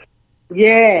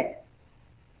 Yeah.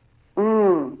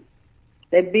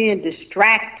 They're being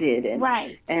distracted and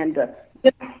right. And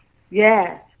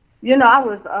yeah, you know,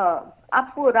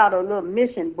 I pulled out a little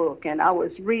mission book and I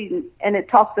was reading, and it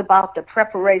talks about the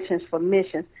preparations for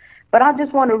missions. But I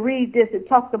just want to read this. It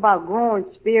talks about growing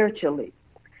spiritually,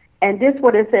 and this is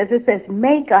what it says. It says,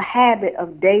 make a habit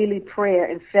of daily prayer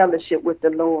and fellowship with the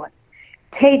Lord.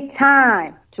 Take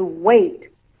time to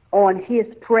wait on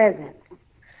His presence.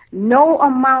 No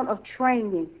amount of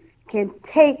training can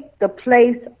take the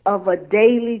place of a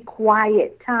daily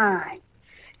quiet time.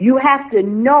 You have to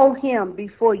know Him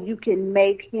before you can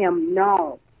make Him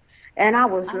known. And I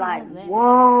was like,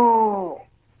 whoa,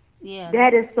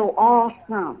 that is so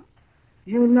awesome.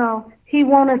 You know, He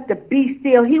wants us to be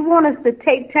still. He wants us to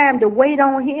take time to wait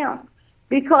on Him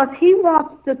because He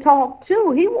wants to talk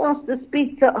too. He wants to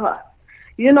speak to us.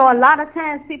 You know, a lot of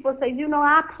times people say, you know,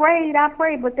 I prayed,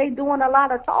 but they doing a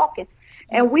lot of talking.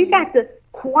 And we got to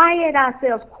quiet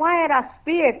ourselves, quiet our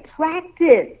spirit,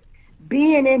 practice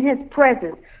being in His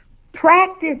presence,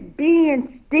 practice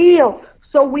being still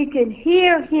so we can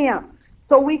hear Him,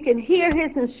 so we can hear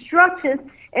His instructions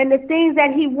and the things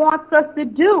that He wants us to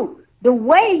do, the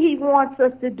way He wants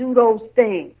us to do those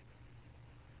things.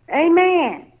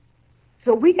 Amen.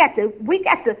 So we got to,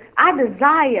 our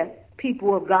desire,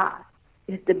 people of God,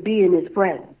 is to be in His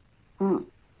presence.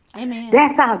 Amen.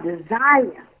 That's our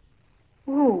desire.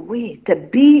 To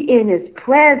be in His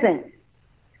presence.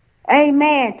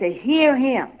 Amen. To hear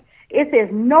Him. It says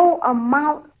no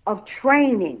amount of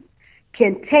training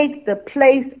can take the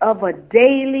place of a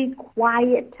daily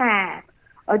quiet time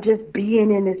of just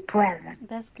being in His presence.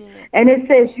 That's good. And it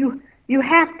says you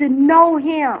have to know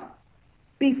Him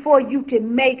before you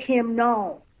can make Him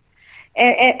known.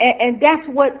 And that's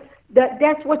what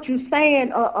you're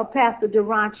saying, Pastor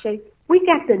Deronche. We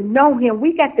got to know Him.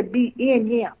 We got to be in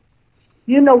Him.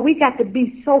 You know, we got to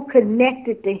be so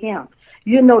connected to Him,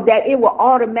 you know, that it will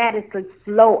automatically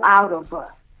flow out of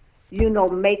us, you know,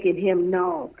 making Him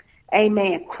known.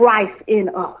 Amen. Christ in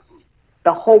us,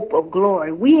 the hope of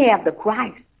glory. We have the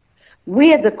Christ.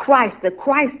 We're the Christ. The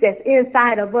Christ that's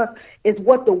inside of us is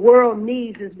what the world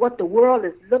needs, is what the world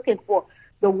is looking for.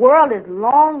 The world is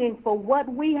longing for what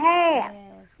we have.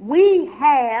 Yes. We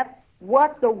have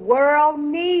what the world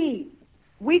needs.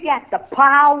 We got the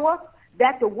power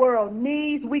that the world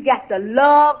needs. We got the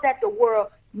love that the world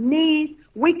needs.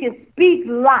 We can speak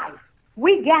life.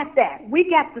 We got that. We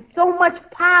got so much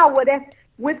power that's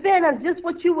within us. Just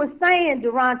what you were saying,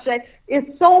 Deronche, is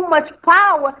so much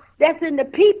power that's in the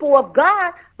people of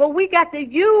God, but we got to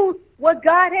use what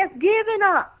God has given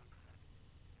us.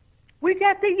 We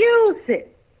got to use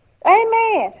it.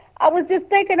 Amen. I was just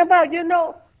thinking about, you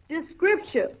know, this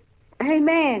scripture.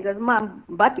 Amen. Because I'm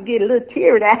about to get a little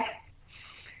teary-eyed.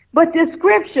 But the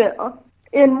scripture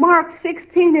in Mark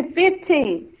 16 and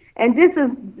 15, and this is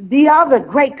the other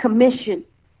Great Commission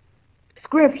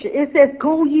scripture. It says,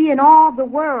 go ye in all the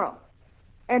world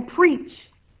and preach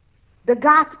the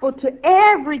gospel to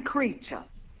every creature.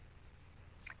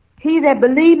 He that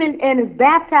believeth and is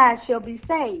baptized shall be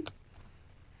saved,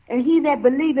 and he that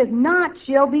believeth not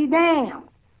shall be damned.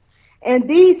 And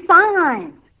these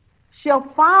signs shall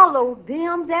follow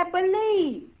them that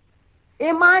believe.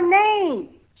 In my name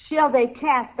shall they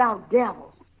cast out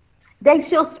devils. They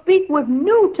shall speak with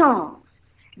new tongues.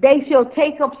 They shall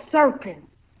take up serpents.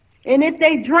 And if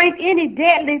they drink any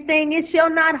deadly thing, it shall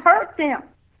not hurt them.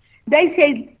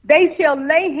 They shall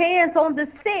lay hands on the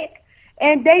sick,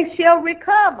 and they shall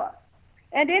recover.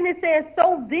 And then it says,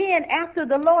 so then, after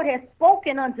the Lord had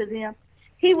spoken unto them,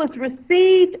 he was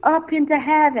received up into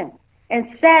heaven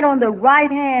and sat on the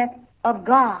right hand of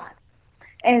God.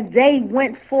 And they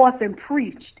went forth and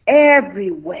preached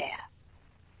everywhere.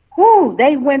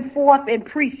 They went forth and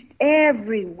preached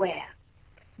everywhere.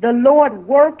 The Lord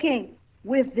working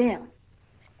with them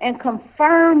and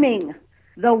confirming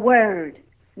the word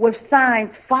with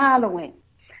signs following.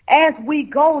 As we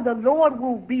go, the Lord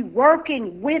will be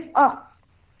working with us.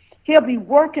 He'll be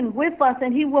working with us,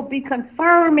 and he will be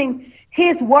confirming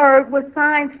his word with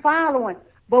signs following.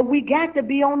 But we got to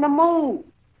be on the move.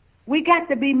 We got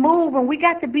to be moving. We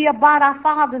got to be about our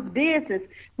Father's business.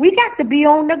 We got to be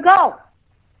on the go.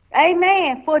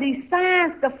 Amen. For these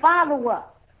signs to follow us.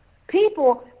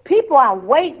 People are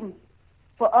waiting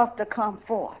for us to come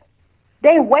forth.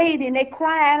 They waiting. They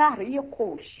crying out.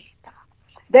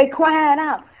 They crying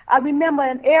out. I remember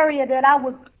an area that I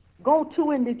would go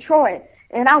to in Detroit,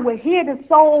 and I would hear the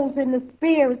souls in the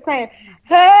spirit saying,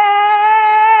 help!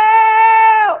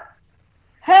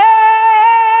 Help!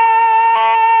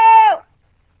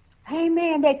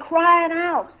 Amen. They crying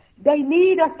out. They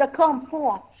need us to come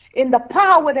forth in the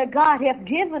power that God has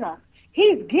given us.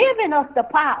 He's given us the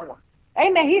power.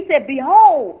 Amen. He said,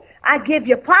 behold, I give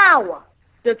you power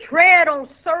to tread on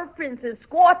serpents and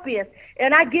scorpions,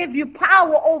 and I give you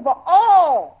power over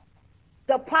all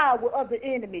the power of the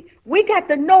enemy. We got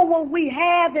to know what we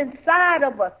have inside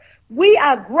of us. We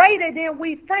are greater than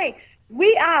we think.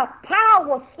 We are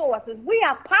power sources. We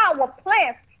are power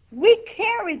plants. We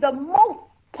carry the most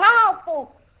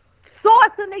powerful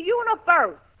source in the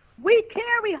universe. We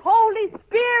carry Holy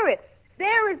Spirit.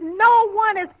 There is no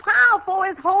one as powerful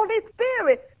as Holy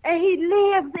Spirit, and he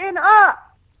lives in us.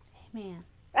 Amen.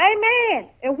 Amen.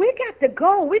 And we got to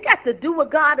go. We got to do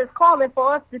what God is calling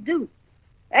for us to do.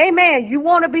 Amen. You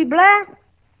want to be blessed?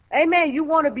 Amen. You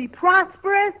want to be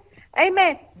prosperous?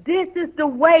 Amen. This is the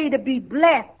way to be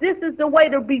blessed. This is the way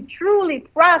to be truly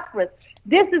prosperous.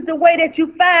 This is the way that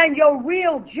you find your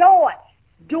real joy,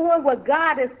 doing what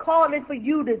God is calling for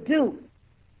you to do.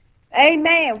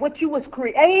 Amen. What you was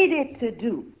created to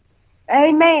do.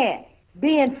 Amen.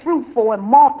 Being fruitful and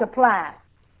multiplying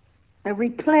and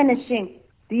replenishing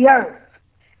the earth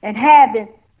and having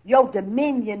your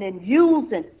dominion and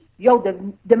using your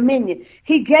dominion.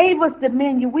 He gave us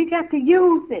dominion. We got to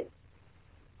use it.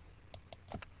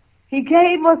 He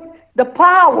gave us the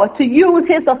power to use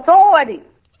his authority.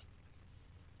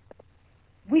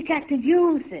 We got to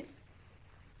use it.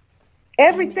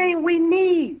 Everything we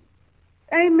need.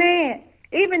 Amen.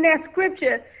 Even that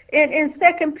scripture in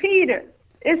 2 Peter,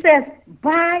 it says,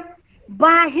 by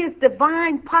his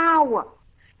divine power,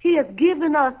 he has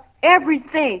given us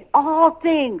everything, all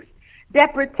things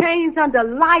that pertains unto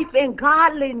life and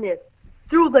godliness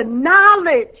through the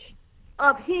knowledge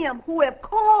of him who have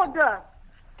called us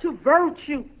to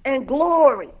virtue and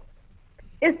glory.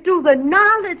 It's through the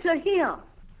knowledge of him,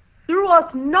 through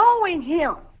us knowing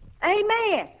him.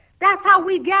 Amen. That's how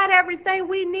we got everything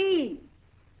we need.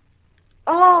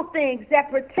 All things that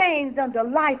pertains unto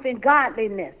life and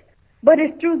godliness. But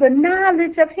it's through the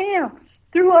knowledge of him,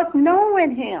 through us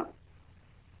knowing him.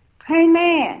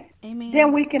 Amen. Amen.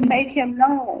 Then we can make him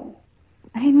known.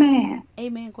 Amen.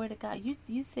 Amen. Glory to God.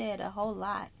 You said a whole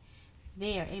lot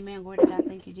there. Amen. Glory to God.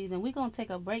 Thank you, Jesus. And we're going to take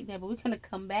a break there, but we're going to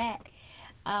come back.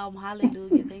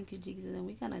 Hallelujah. Thank you, Jesus. And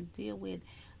we're going to deal with,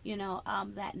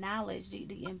 that knowledge,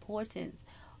 the importance.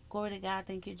 Glory to God.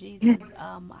 Thank you, Jesus.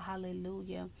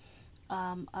 Hallelujah.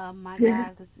 My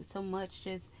God, because so much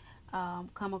just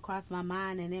come across my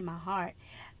mind and in my heart.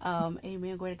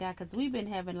 Amen. Glory to God. Because we've been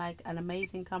having like an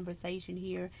amazing conversation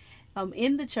here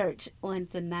in the church on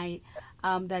tonight.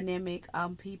 Dynamic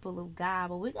people of God.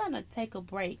 But we're going to take a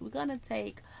break. We're going to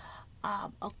take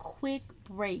a quick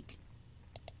break.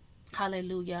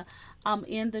 Hallelujah.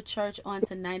 In the church on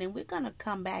tonight, and we're going to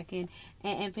come back and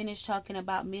finish talking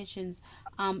about missions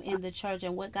in the church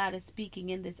and what God is speaking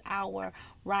in this hour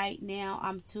right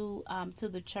now to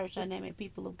the church, dynamic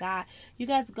people of God. You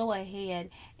guys go ahead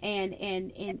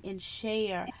and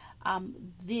share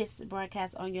this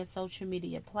broadcast on your social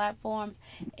media platforms.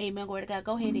 Amen. Glory to God.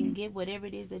 Go ahead and get whatever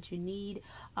it is that you need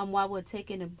while we're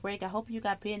taking a break. I hope you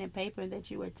got pen and paper and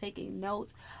that you are taking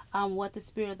notes on what the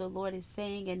Spirit of the Lord is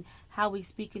saying and how he's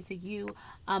speaking to you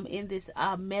in this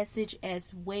message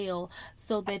as well,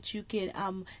 so that you can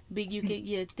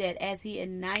get that as he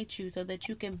ignites you, so that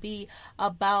you can be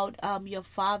about your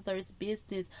Father's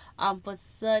business for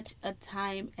such a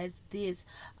time as this.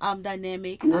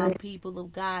 Dynamic people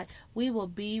of God. We will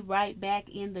be right back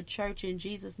in the church in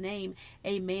Jesus' name.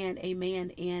 Amen,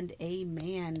 amen, and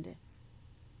amen.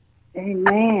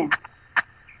 Amen.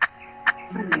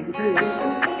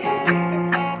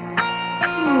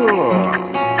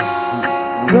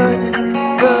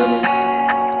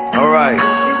 All right,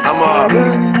 I'm off.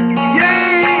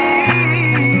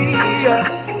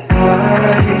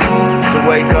 To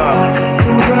wake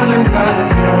up.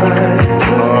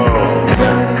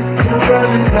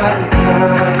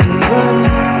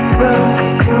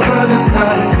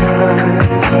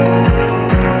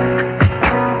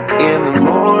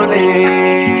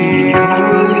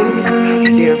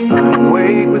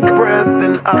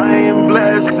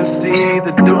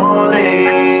 the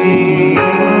dawning.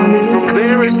 From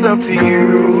there it's up to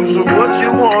you. So what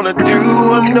you wanna do?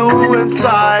 I know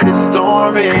inside it's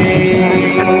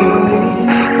storming.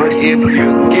 But if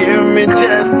you give me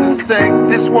just a sec,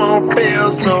 this won't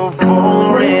feel so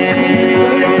foreign.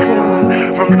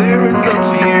 From there it's up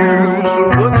to you. So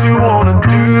what you wanna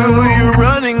do? You're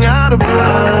running out of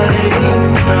time.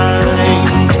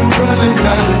 Running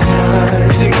out of time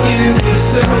to give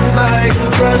yourself life.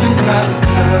 Running out of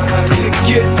time to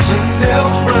get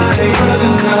yourself right.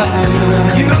 Running out of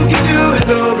time. You can do it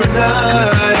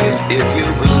overnight if you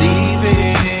believe it.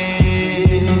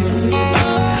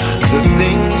 The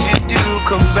things you do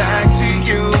come back to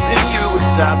you if you would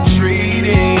stop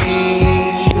treating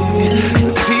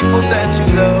the people that you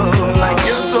love like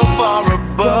you're so far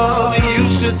above. You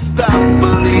should stop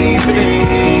believing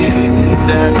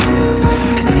that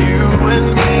you and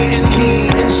me and he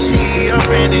and she are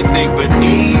anything but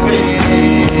even.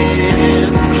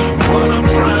 What I'm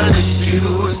trying to do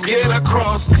is get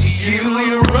across to you.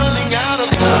 You're running out of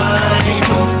time.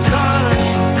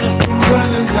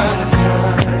 Running out of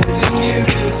time to give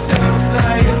yourself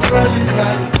life. Running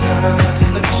out of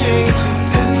time. The change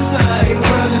is inside.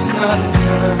 Running out of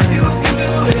time. You can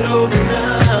do it overnight.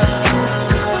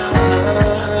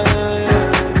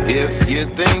 If you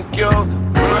think you're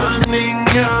running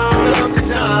out of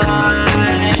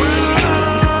time,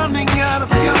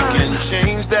 you can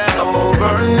change that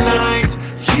overnight.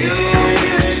 You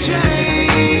can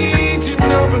change it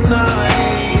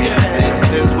overnight. Yes,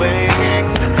 there's weighing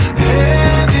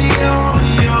heavy on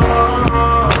your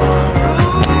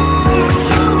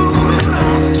and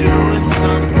I'm doing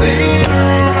something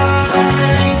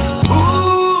right.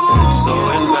 So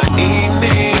in the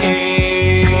evening,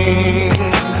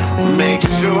 make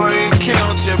sure you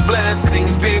count your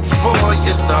blessings before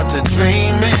you start to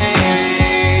dreaming.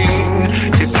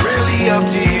 It's really up to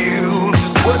you,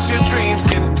 just what your dreams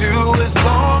can do as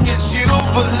long as you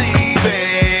believe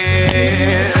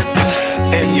it.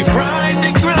 And you grind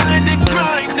and grind and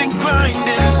grind and grind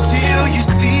until you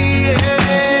see it.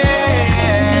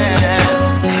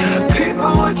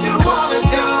 People, what you wanna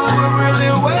do are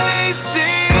really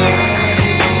wasting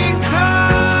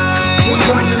time.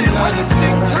 Really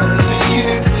wasting time to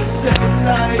get yourself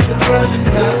right, running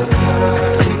out of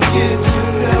time to get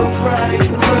yourself right,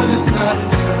 running out of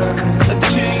time. A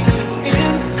change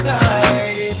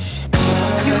inside.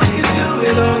 You can do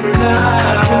it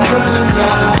overnight, running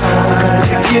out of time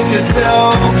to get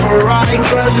yourself right,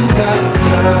 running out of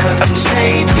time. A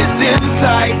change is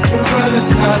inside,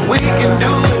 running out. We can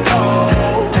do it all.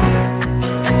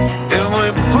 And we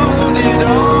put it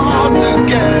all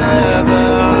together.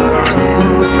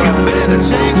 You better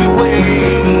change your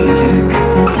ways.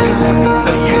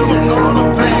 You were gonna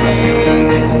play,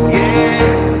 yeah.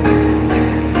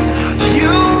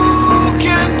 You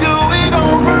can do it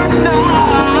overnight,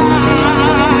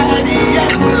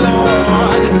 yes,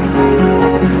 Lord.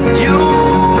 You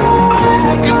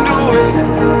can do it.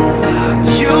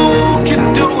 You can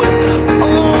do it. Oh,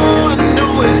 I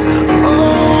know it. Oh,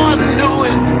 I know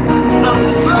it. I'm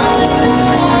so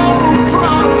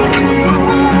proud of you.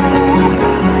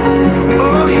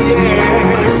 Oh, yeah.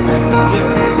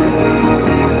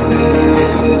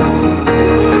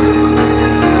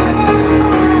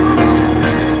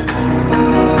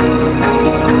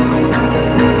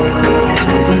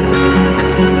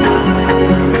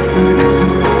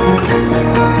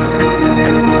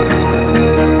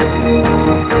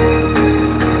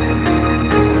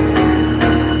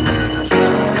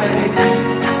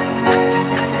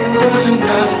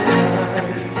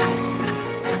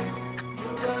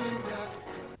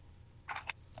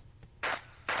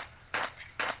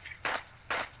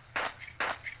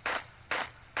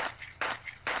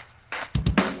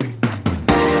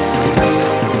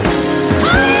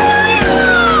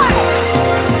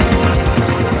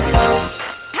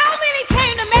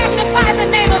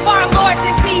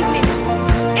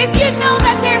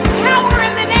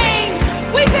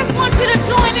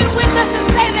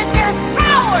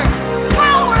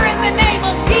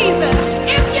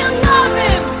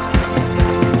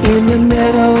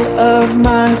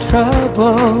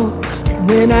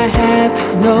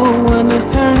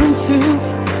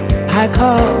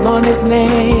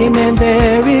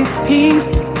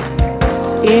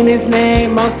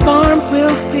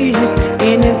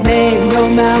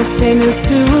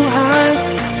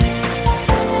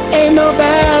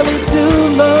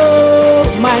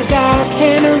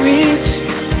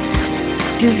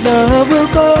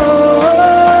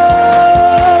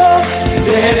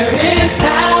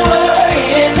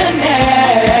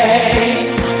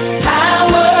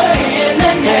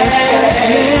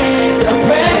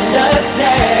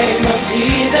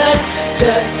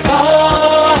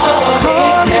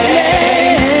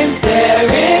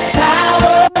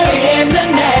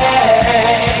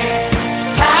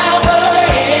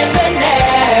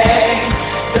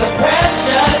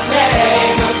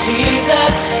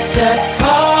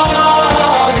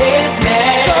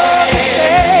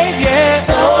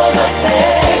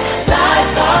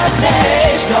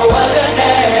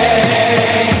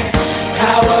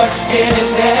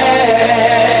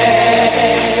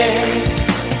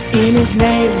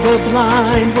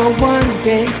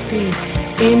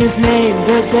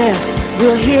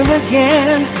 will hear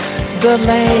again. The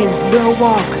lame will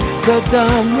walk, the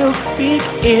dumb will speak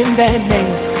in that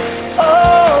name.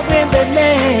 Oh, in the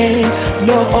name,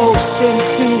 no ocean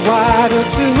too wide or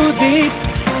too deep.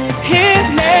 His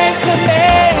name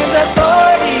commands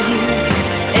authority,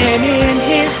 and in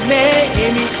His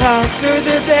name He conquered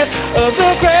the death of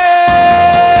the grave.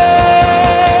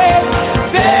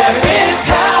 There is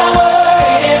power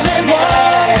in the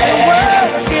name,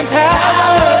 working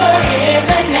power in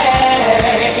the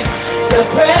name, the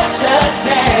precious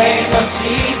name of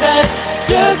Jesus.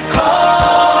 Just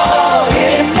call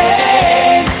His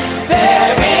name.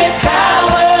 There is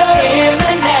power in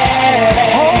the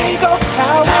name, Holy Ghost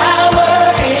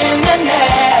power in the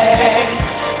name,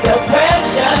 the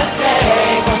precious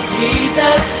name of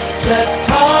Jesus. Just